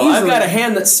 I've got a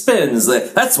hand that spins.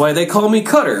 That's why they call me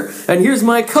Cutter. And here's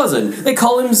my cousin. They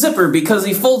call him Zipper because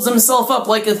he folds himself up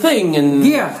like a thing. And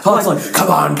Hulk's like, come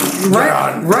on, get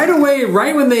on. Right away,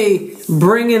 right when they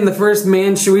bring in the first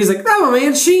Manchu, he's like, I'm a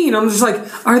Manchine. I'm just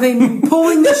like, are they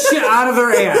pulling this shit out of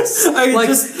their ass?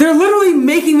 They're literally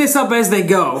making this up as they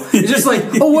go. It's just like,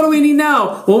 what do we need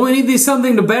now? Well, we need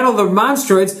something to battle the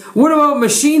monstroids. What about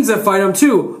machines that fight them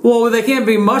too? Well, they can't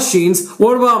be machines.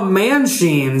 What about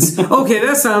manchines? Okay,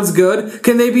 that sounds good.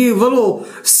 Can they be little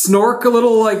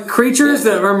creatures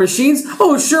that are machines?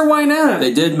 Oh, sure, why not?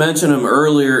 They did mention them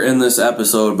earlier in this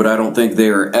episode, but I don't think they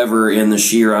were ever in the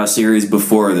She-Ra series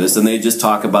before this, and they just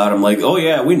talk about him like, oh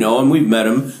yeah, we know him, we've met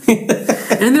him.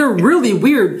 And they're really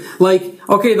weird. Like,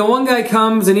 okay, the one guy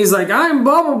comes and he's like, I'm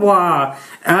blah blah blah.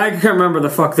 And I can't remember the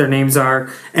fuck their names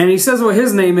are. And he says what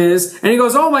his name is, and he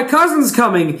goes, oh, my cousin's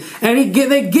coming. And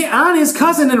they get on his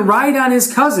cousin and ride on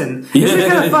his cousin. Isn't it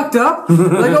kind of fucked up?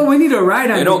 Like, we need to ride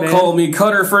on you, man. They don't call me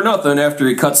Cutter for nothing after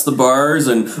he cuts the bars,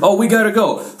 and we gotta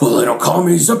go. Well, they don't call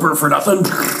me Zipper for nothing.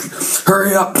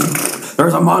 Hurry up.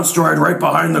 There's a monstroid right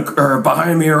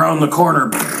behind me around the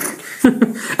corner.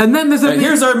 And then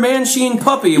here's our Manchine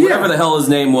puppy, whatever the hell his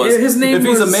name was. His name if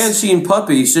he's a Manchine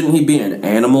puppy, shouldn't he be an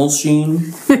animal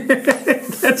sheen?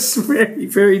 That's very,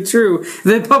 very true.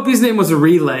 The puppy's name was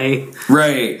Relay.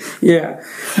 Right. Yeah.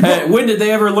 When did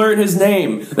they ever learn his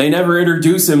name? They never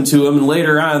introduce him to him, and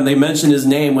later on they mentioned his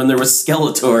name when there was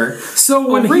Skeletor. So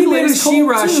when Relay and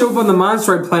She-Ra show up on the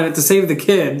Monstroid planet to save the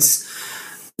kids,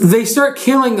 they start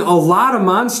killing a lot of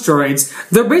monstroids.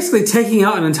 They're basically taking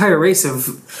out an entire race of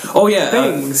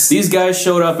things. These guys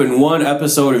showed up in one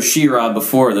episode of She-Ra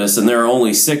before this, and there are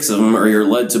only 6 of them, or you're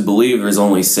led to believe there's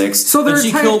only 6. So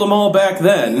she killed them all back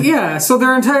then. Yeah, so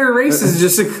their entire race is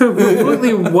just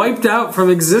completely wiped out from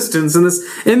existence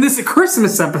in this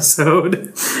Christmas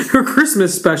episode, or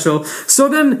Christmas special. So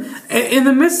then, in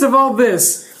the midst of all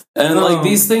this. And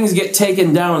these things get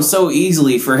taken down so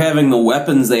easily for having the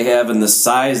weapons they have and the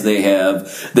size they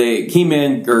have. Either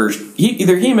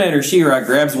He-Man or She-Ra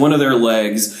grabs one of their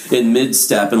legs in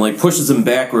mid-step and pushes him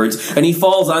backwards, and he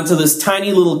falls onto this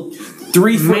tiny little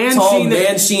 3-foot tall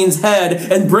Manchine's head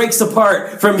and breaks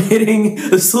apart from hitting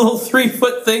this little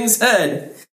 3-foot thing's head.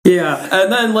 Yeah.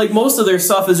 And then, most of their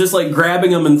stuff is just,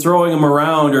 grabbing them and throwing them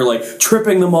around or,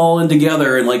 tripping them all in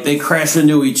together and, they crash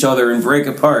into each other and break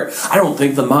apart. I don't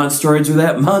think the monstroids are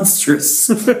that monstrous.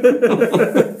 They're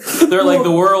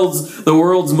the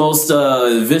world's most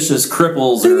vicious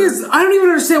cripples. The thing is, I don't even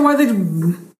understand why they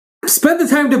spend the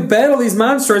time to battle these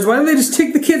monstroids. Why don't they just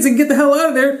take the kids and get the hell out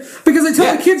of there? Because they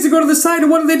tell the kids to go to the side, and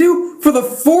what do? For the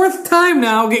 4th time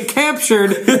now, get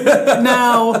captured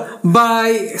now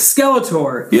by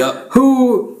Skeletor. Yep.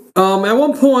 Who, at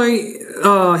one point,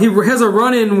 he has a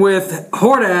run-in with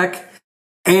Hordak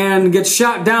and gets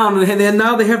shot down, and then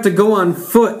now they have to go on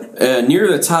foot.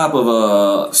 Near the top of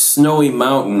a snowy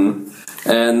mountain,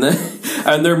 and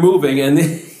they're moving,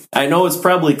 and I know it's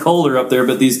probably colder up there,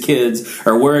 but these kids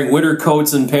are wearing winter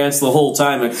coats and pants the whole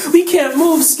time. We can't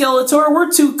move, Skeletor. We're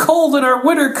too cold in our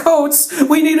winter coats.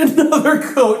 We need another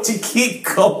coat to keep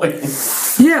going.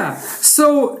 Yeah.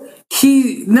 So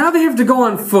now they have to go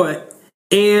on foot.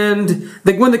 And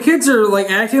when the kids are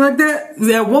acting like that,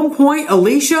 at one point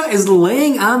Alicia is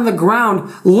laying on the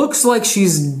ground, looks like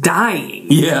she's dying.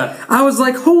 Yeah. I was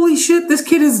like, holy shit, this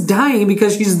kid is dying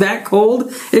because she's that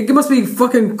cold. It must be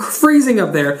fucking freezing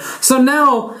up there. So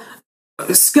now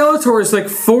Skeletor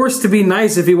is forced to be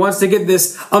nice if he wants to get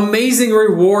this amazing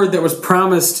reward that was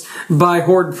promised by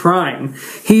Horde Prime.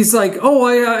 He's like,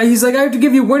 I have to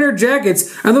give you winter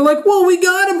jackets, and they're like, well, we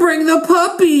gotta bring the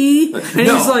puppy, and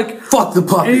he's like, fuck the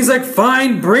puppy, and he's like,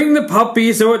 fine, bring the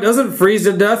puppy so it doesn't freeze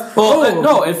to death. Well,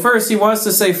 no, at first he wants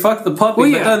to say fuck the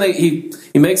puppy, but then he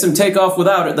makes him take off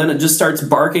without it. Then it just starts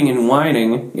barking and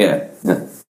whining. Yeah.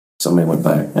 Somebody went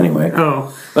by. Anyway.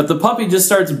 Oh. But the puppy just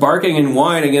starts barking and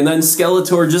whining, and then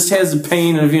Skeletor just has the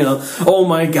pain of, oh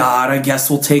my god, I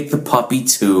guess we'll take the puppy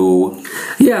too.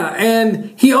 Yeah,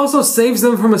 and he also saves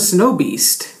them from a snow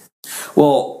beast.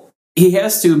 Well, he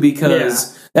has to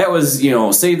because that was,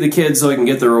 save the kids so he can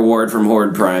get the reward from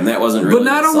Horde Prime. That wasn't really. But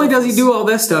not only does he do all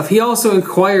that stuff, he also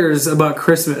inquires about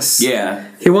Christmas. Yeah.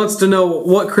 He wants to know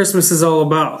what Christmas is all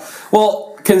about. Well,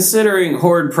 considering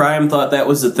Horde Prime thought that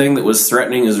was the thing that was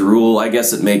threatening his rule, I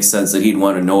guess it makes sense that he'd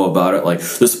want to know about it. Like,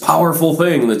 this powerful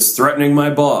thing that's threatening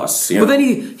my boss. But then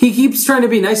he keeps trying to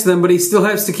be nice to them, but he still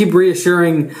has to keep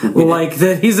reassuring,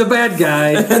 that he's a bad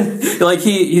guy. Like,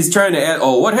 he's trying to add,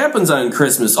 what happens on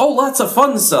Christmas? Oh, lots of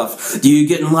fun stuff. Do you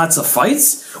get in lots of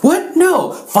fights? What?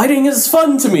 No. Fighting is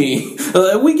fun to me.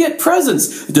 We get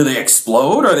presents. Do they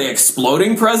explode? Are they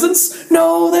exploding presents?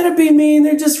 No, that'd be mean.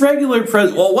 They're just regular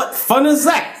presents. Well, what fun is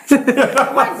that?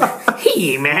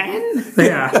 He-Man.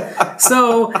 Yeah.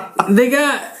 So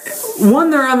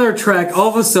they're on their trek. All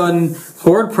of a sudden,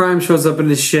 Horde Prime shows up in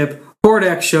his ship.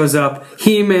 Hordak shows up.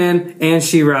 He-Man and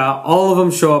She-Ra. All of them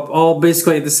show up, all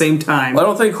basically at the same time. I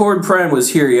don't think Horde Prime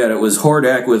was here yet. It was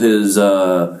Hordak with his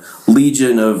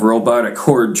legion of robotic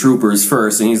Horde troopers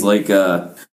first, and he's like,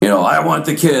 I want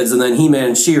the kids, and then He-Man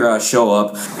and She-Ra show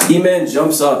up. He-Man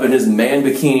jumps up in his man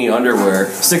bikini underwear,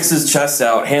 sticks his chest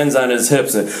out, hands on his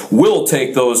hips, and we'll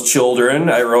take those children.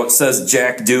 I wrote, says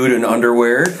Jack Dude in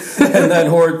underwear. And then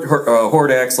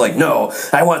Hordak's like, no,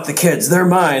 I want the kids, they're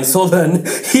mine. So then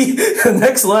the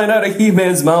next line out of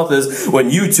He-Man's mouth is, when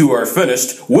you two are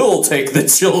finished, we'll take the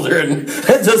children.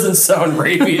 That doesn't sound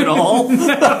rapey at all. No,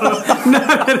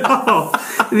 not at all.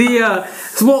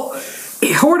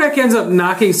 Hordak ends up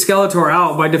knocking Skeletor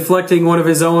out by deflecting one of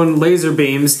his own laser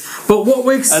beams. But what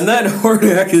wakes... And then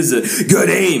Hordak is a good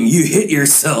aim, you hit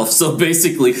yourself. So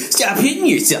basically, stop hitting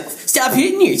yourself. Stop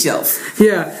hitting yourself.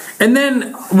 Yeah. And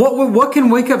then what can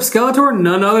wake up Skeletor?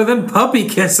 None other than puppy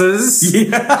kisses.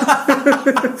 Yeah.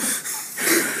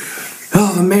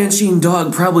 Oh, the man-sheen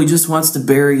dog probably just wants to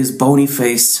bury his bony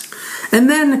face. And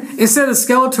then, instead of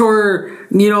Skeletor,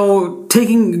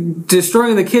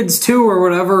 destroying the kids too, or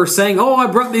whatever, or saying, I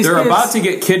brought these kids. They're about to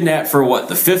get kidnapped for,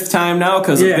 the 5th time now?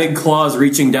 Because a big claw's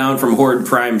reaching down from Horde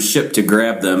Prime's ship to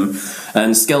grab them.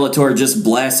 And Skeletor just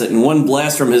blasts it, and one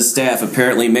blast from his staff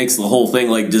apparently makes the whole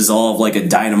thing, dissolve like a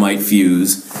dynamite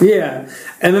fuse. Yeah.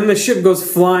 And then the ship goes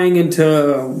flying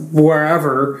into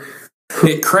wherever.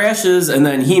 It crashes, and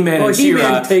then He-Man and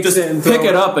She-Ra just pick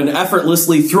it up and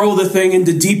effortlessly throw the thing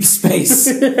into deep space.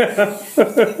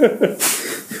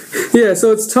 Yeah,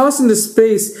 so it's tossed into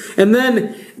space, and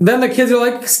then the kids are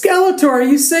like, Skeletor,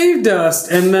 you saved us!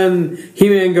 And then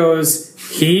He-Man goes,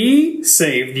 he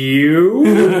saved you?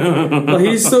 Well,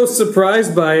 he's so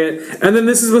surprised by it. And then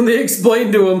this is when they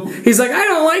explain to him, he's like, I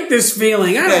don't like this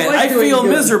feeling. I feel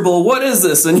miserable. What is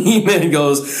this? And He-Man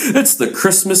goes, it's the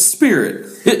Christmas spirit.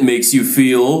 It makes you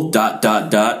feel ...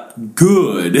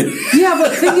 good. Yeah, but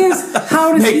the thing is,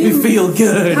 how does Make me feel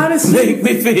good. Make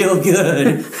me feel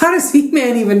good. How does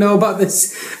He-Man even know about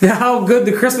this? How good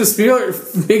the Christmas spirit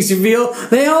makes you feel?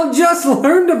 They all just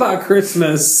learned about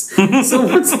Christmas. So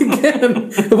once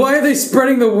again, why are they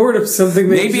spreading the word of something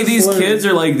they Maybe these kids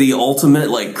are the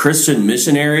ultimate Christian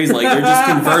missionaries. They're just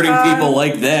converting people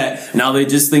like that. Now they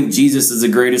just think Jesus is the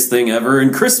greatest thing ever,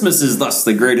 and Christmas is thus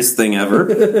the greatest thing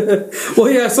ever.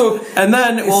 Well, yeah, so... And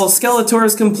then, Skeletor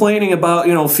is complaining about,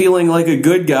 feeling like a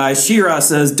good guy. She-Ra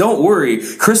says, don't worry,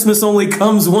 Christmas only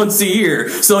comes once a year,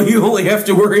 so you only have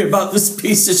to worry about this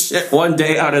piece of shit one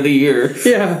day out of the year.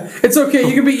 Yeah, it's okay,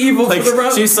 you can be evil for the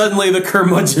rest... She's suddenly the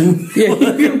curmudgeon. Yeah,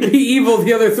 you can be evil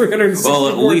the other 364 Well,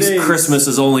 at least days. Christmas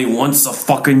is only once a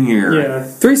fucking year. Yeah.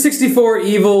 364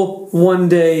 evil, one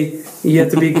day, you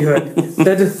have to be good.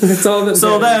 That's all that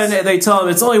So matters. then they tell him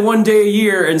it's only one day a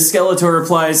year, and Skeletor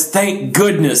replies, thank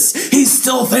goodness. He's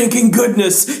still thanking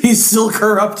goodness. He's still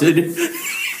corrupted.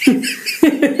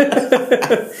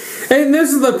 And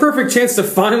this is the perfect chance to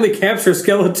finally capture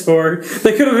Skeletor.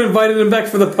 They could have invited him back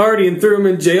for the party and threw him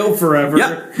in jail forever.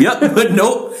 Yep, but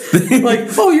nope.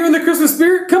 You're in the Christmas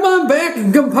spirit? Come on back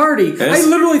and come party. Yes. I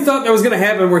literally thought that was going to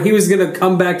happen, where he was going to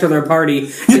come back to their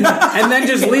party and then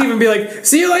just leave and be like,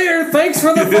 see you later, thanks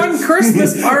for the fun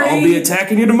Christmas party. I'll be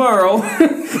attacking you tomorrow.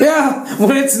 Yeah,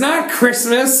 when it's not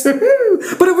Christmas. But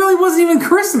it really wasn't even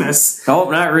Christmas. Oh,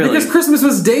 not really. Because Christmas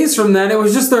was days from then. It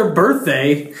was just their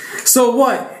birthday. So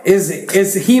what?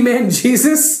 Is He-Man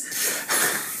Jesus?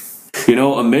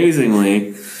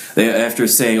 Amazingly, after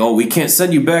saying, "Oh, we can't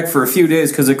send you back for a few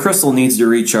days because the crystal needs to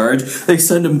recharge," they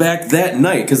send them back that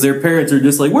night because their parents are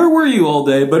just like, "Where were you all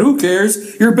day? But who cares?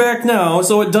 You're back now,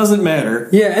 so it doesn't matter."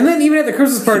 Yeah, and then even at the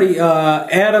Christmas party,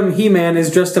 Adam He-Man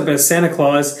is dressed up as Santa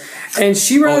Claus, and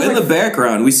She-Ra. In the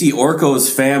background, we see Orko's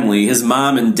family, his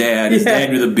mom and dad, his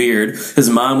dad with a beard, his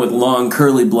mom with long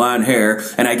curly blonde hair,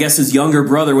 and I guess his younger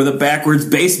brother with a backwards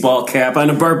baseball cap on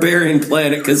a barbarian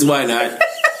planet, because why not?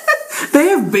 They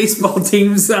have baseball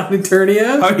teams on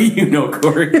Eternia. How do you know,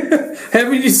 Corey?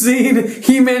 Haven't you seen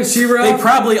He-Man, She-Ra? They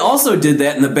probably also did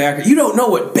that in the back. You don't know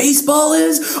what baseball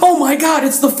is? Oh my god,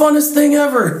 it's the funnest thing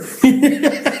ever.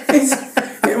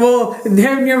 Well,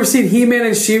 haven't you ever seen He-Man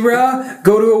and She-Ra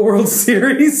go to a World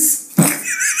Series?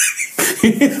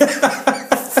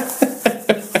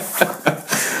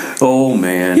 Oh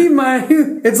man.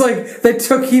 It's like they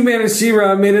took He-Man and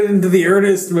She-Ra and made it into the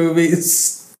Ernest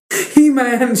movies.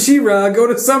 He-Man and She-Ra go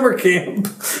to summer camp.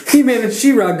 He-Man and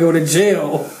She-Ra go to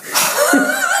jail.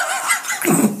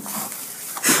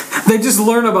 They just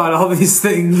learn about all these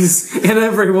things in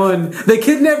every one. They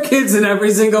kidnap kids in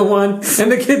every single one,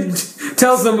 and the kid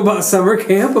tells them about summer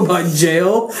camp, about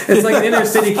jail. It's like an inner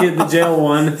city kid, the jail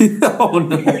one. Oh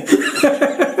no.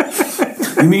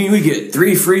 You mean we get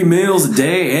 3 free meals a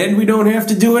day and we don't have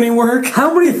to do any work?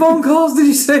 How many phone calls did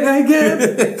you say I get?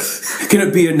 Can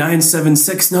it be a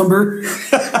 976 number?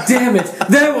 Damn it,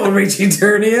 that won't reach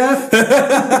Eternia.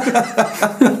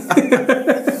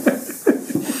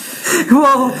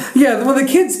 Well, yeah, when the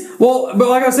kids... Well, but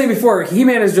like I was saying before,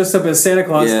 He-Man is dressed up as Santa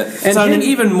Claus. Yeah, and sounding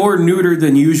even more neutered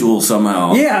than usual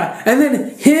somehow. Yeah, and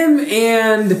then him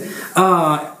and...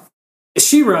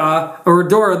 She-Ra or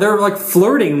Dora, they're like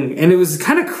flirting, and it was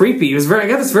kind of creepy. It was I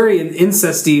got this very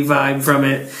incesty vibe from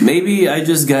it. Maybe I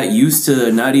just got used to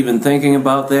not even thinking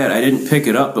about that. I didn't pick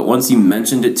it up, but once you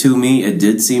mentioned it to me, it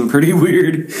did seem pretty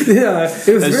weird. Yeah,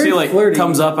 it was very she like flirty.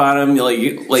 Comes up on him, like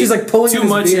she's like pulling too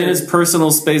much in his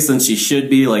personal space than she should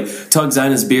be. Like tugs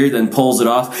on his beard, then pulls it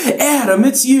off. Adam,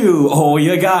 it's you. Oh,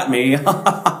 you got me.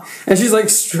 And she's like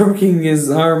stroking his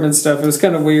arm and stuff. It was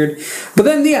kind of weird. But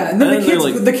then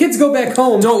the kids go back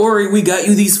home. Don't worry, we got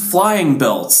you these flying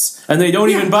belts. And they don't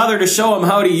even bother to show them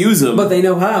how to use them. But they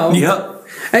know how. Yep.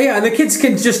 And the kids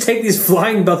can just take these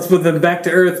flying belts with them back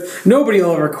to Earth. Nobody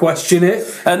will ever question it.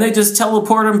 And they just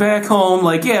teleport them back home.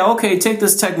 Like, yeah, okay, take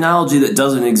this technology that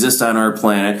doesn't exist on our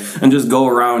planet and just go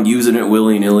around using it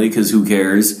willy-nilly, because who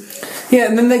cares? Yeah,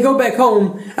 and then they go back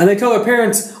home and they tell their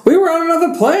parents, "We were on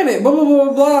another planet, blah, blah,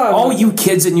 blah, blah." Oh, you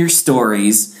kids and your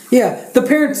stories. Yeah, the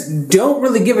parents don't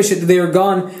really give a shit that they were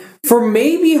gone for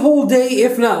maybe a whole day,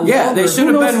 if not longer. Yeah, they should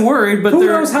have been worried, but who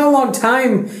knows how long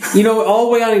time, all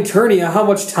the way on Eternia, how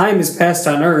much time has passed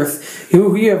on Earth.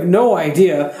 You have no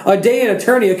idea. A day in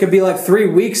Eternia could be like 3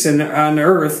 weeks on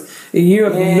Earth. You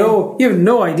have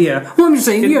no idea. Well, I'm just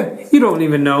saying, you don't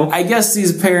even know. I guess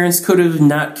these parents could have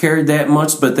not cared that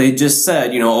much, but they just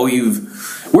said,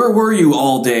 where were you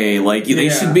all day? Like, they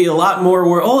should be a lot more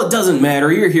it doesn't matter,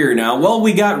 you're here now. Well,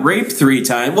 we got raped 3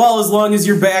 times. Well, as long as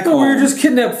you're back home. We were just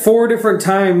kidnapped 4 different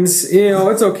times.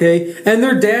 It's okay. And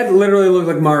their dad literally looked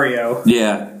like Mario.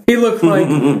 Yeah. He looked like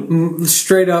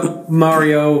straight up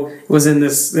Mario was in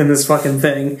this fucking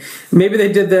thing. Maybe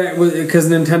they did that because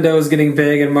Nintendo was getting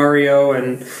big and Mario,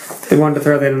 and they wanted to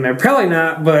throw that in there. Probably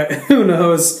not, but who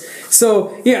knows.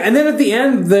 So, yeah, and then at the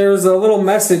end, there's a little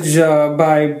message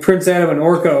by Prince Adam and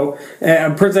Orko.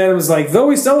 Prince Adam is like, "Though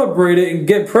we celebrate it and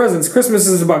get presents, Christmas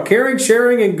is about caring,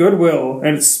 sharing, and goodwill,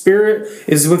 and its spirit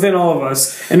is within all of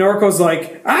us." And Orko's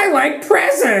like, "I like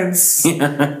presents!"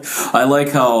 Yeah. I like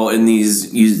how in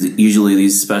usually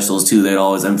these specials, too, they'd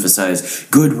always emphasize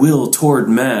goodwill toward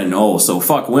men. Oh, so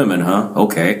fuck women, huh?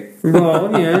 Okay.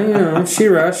 Well, yeah,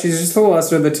 She-Ra, she's just the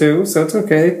lesser of the two, so it's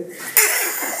okay.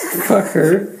 Fuck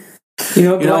her.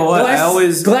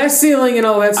 Glass ceiling and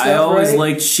all that stuff. I always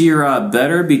liked She-Ra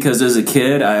better because as a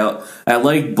kid, I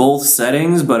liked both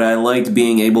settings, but I liked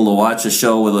being able to watch a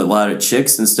show with a lot of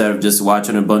chicks instead of just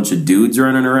watching a bunch of dudes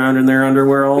running around in their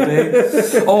underwear all day.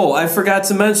 Oh, I forgot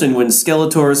to mention when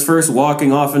Skeletor is first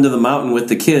walking off into the mountain with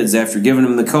the kids after giving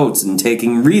them the coats and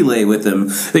taking relay with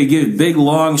him, they give a big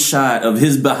long shot of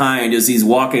his behind as he's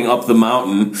walking up the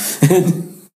mountain. And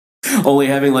only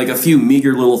having like a few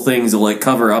meager little things to like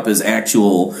cover up his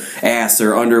actual ass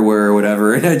or underwear or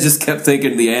whatever. And I just kept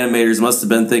thinking the animators must have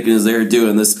been thinking as they were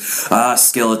doing this,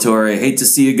 Skeletor, I hate to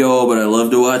see you go, but I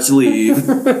love to watch you leave.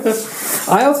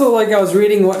 I also I was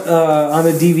reading on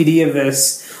the DVD of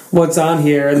this, what's on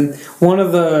here, and one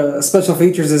of the special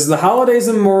features is the holidays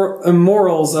and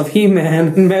morals of He-Man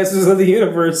and Masters of the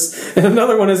Universe, and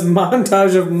another one is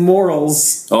montage of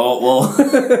morals. Oh well,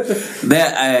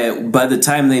 by the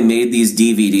time they made these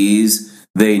DVDs,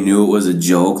 they knew it was a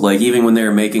joke. Like, even when they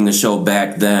were making the show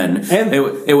back then, and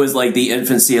it was like the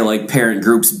infancy of like parent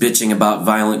groups bitching about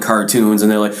violent cartoons,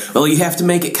 and they're like, well, you have to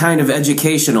make it kind of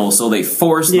educational, so they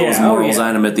forced those morals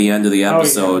on them at the end of the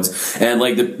episodes. And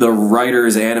like the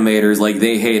writers, animators, like,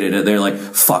 they hated it. They're like,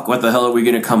 fuck, what the hell are we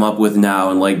gonna come up with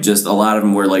now? And like, just a lot of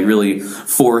them were like really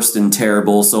forced and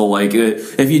terrible. So like,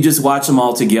 if you just watch them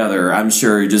all together, I'm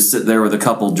sure you just sit there with a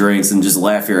couple drinks and just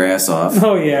laugh your ass off.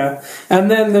 Oh yeah. And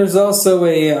then there's also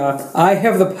a I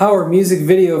Have the Power music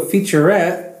video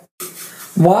featurette.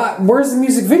 Where's the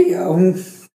music video? On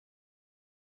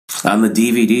the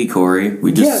DVD, Corey.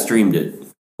 We just streamed it.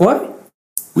 What?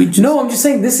 No, I'm just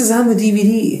saying this is on the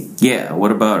DVD. Yeah,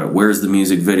 what about it? Where's the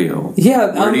music video? Yeah,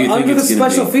 under the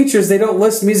special features, they don't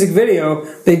list music video.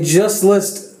 They just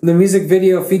list the music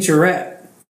video featurette.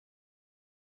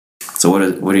 So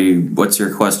what's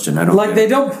your question? I don't like. They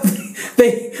don't.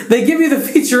 They give you the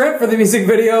featurette for the music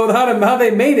video, how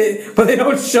they made it, but they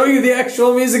don't show you the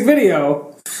actual music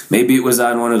video. Maybe it was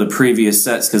on one of the previous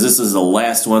sets, because this is the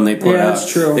last one they put out. Yeah,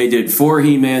 that's true. They did 4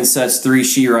 He-Man sets, 3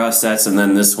 She-Ra sets, and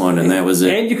then this one, and that was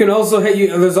it. And you can also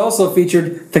there's also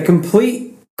featured the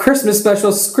complete Christmas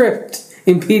special script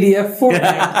in PDF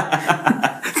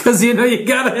format. Because, you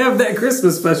gotta have that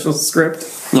Christmas special script.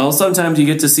 Well, sometimes you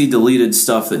get to see deleted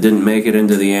stuff that didn't make it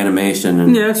into the animation.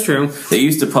 And yeah, that's true. They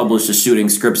used to publish the shooting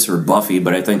scripts for Buffy,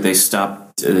 but I think they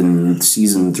stopped in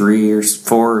season 3 or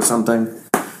 4 or something.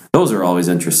 Those are always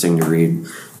interesting to read.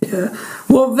 Yeah.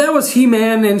 Well, that was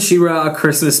He-Man and She-Ra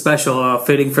Christmas special,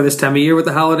 fitting for this time of year with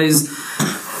the holidays.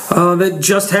 That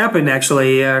just happened,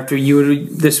 actually, after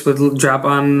this would drop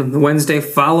on Wednesday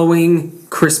following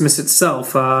Christmas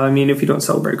itself. If you don't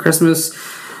celebrate Christmas,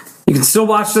 you can still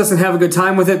watch this and have a good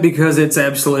time with it, because it's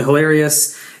absolutely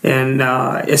hilarious. And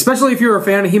especially if you were a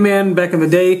fan of He-Man back in the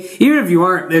day, even if you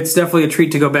aren't, it's definitely a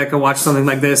treat to go back and watch something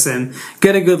like this and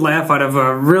get a good laugh out of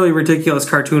a really ridiculous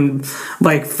cartoon,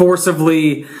 like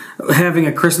forcibly having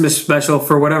a Christmas special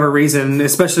for whatever reason,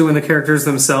 especially when the characters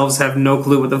themselves have no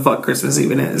clue what the fuck Christmas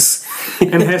even is.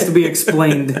 And it has to be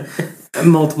explained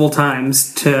multiple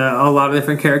times to a lot of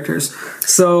different characters.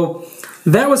 So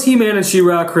that was He-Man and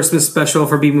She-Ra Christmas special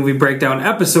for B-Movie Breakdown,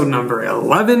 episode number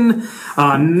 11.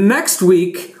 Next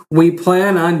week, we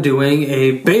plan on doing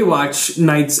a Baywatch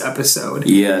Nights episode.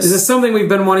 Yes. This is something we've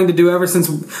been wanting to do ever since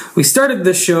we started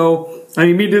this show.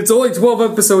 It's only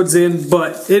 12 episodes in,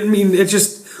 but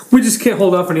we just can't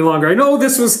hold off any longer. I know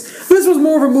this was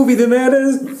more of a movie than that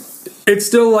is. It's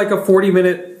still like a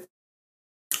 40-minute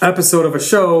episode of a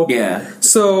show. Yeah.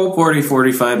 So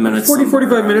 45 minutes.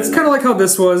 45 minutes, kind of like how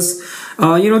this was.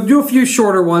 Do a few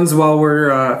shorter ones while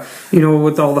we're,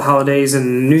 with all the holidays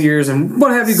and New Year's and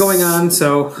what have you going on.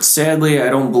 So sadly, I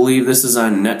don't believe this is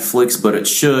on Netflix, but it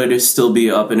should still be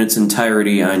up in its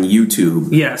entirety on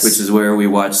YouTube. Yes. Which is where we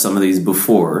watched some of these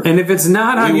before. And if it's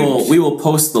not on YouTube, we will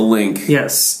post the link.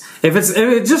 Yes. If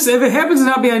it happens to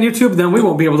not be on YouTube, then we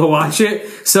won't be able to watch it.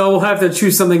 So we'll have to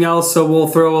choose something else. So we'll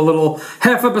throw a little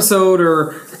half episode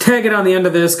or tag it on the end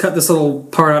of this, cut this little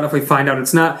part out if we find out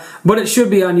it's not. But it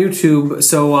should be on YouTube.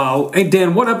 So, hey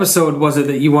Dan, what episode was it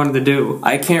that you wanted to do?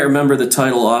 I can't remember the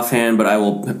title offhand, but I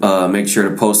will make sure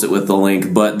to post it with the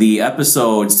link. But the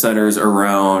episode centers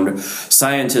around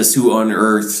scientists who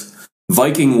unearth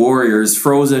Viking warriors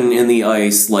frozen in the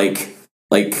ice like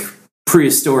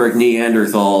prehistoric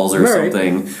Neanderthals or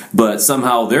something, but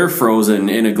somehow they're frozen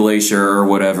in a glacier or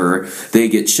whatever. They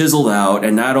get chiseled out,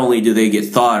 and not only do they get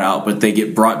thawed out, but they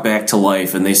get brought back to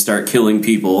life, and they start killing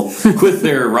people with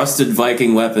their rusted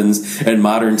Viking weapons in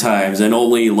modern times, and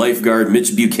only lifeguard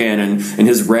Mitch Buchanan and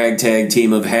his ragtag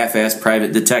team of half-assed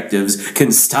private detectives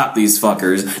can stop these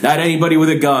fuckers. Not anybody with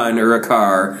a gun or a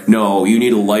car. No, you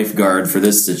need a lifeguard for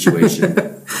this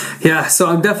situation. Yeah, so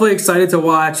I'm definitely excited to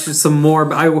watch some more.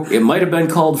 But it might have been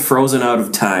called Frozen Out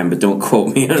of Time, but don't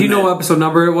quote me on that. Do you know what episode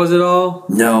number it was at all?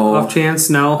 No. Off chance?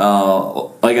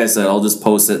 No? Like I said, I'll just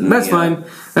post it. That's fine.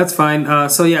 That's fine.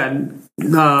 So yeah,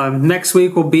 next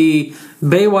week will be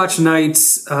Baywatch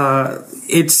Nights.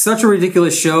 It's such a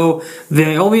ridiculous show.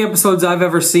 The only episodes I've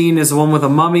ever seen is the one with a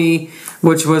mummy,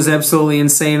 which was absolutely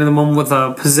insane, and the one with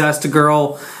a possessed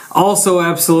girl. Also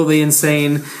absolutely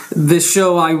insane. This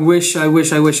show, I wish it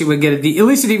would get at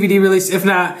least a DVD release. If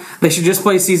not, they should just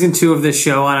play season 2 of this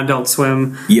show on Adult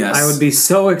Swim. Yes. I would be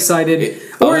so excited.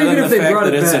 Or even if they brought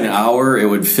it back. It's an hour, it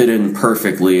would fit in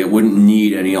perfectly. It wouldn't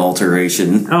need any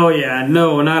alteration. Oh yeah,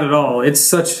 no, not at all. It's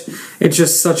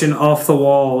just such an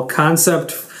off-the-wall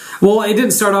concept. Well, it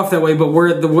didn't start off that way, but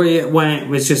the way it went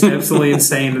was just absolutely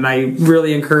insane, and I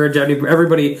really encourage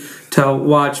everybody to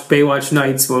watch Baywatch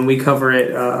Nights when we cover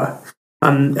it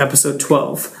on episode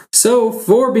 12. So,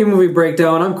 for B-Movie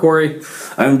Breakdown, I'm Corey.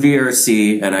 I'm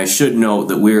VRC, and I should note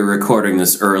that we're recording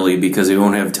this early because we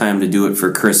won't have time to do it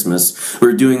for Christmas.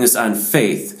 We're doing this on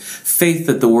faith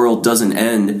that the world doesn't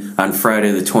end on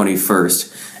Friday the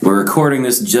 21st. We're recording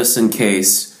this just in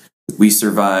case we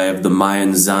survive the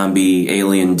Mayan zombie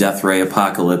alien death ray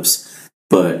apocalypse.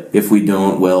 But if we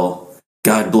don't, well,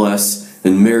 God bless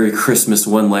and Merry Christmas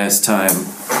one last time.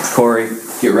 Corey,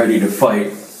 get ready to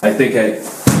fight. It's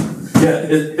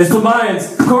the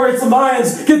Mayans. Corey, it's the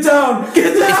Mayans. Get down.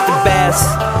 It's the best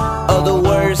of the world.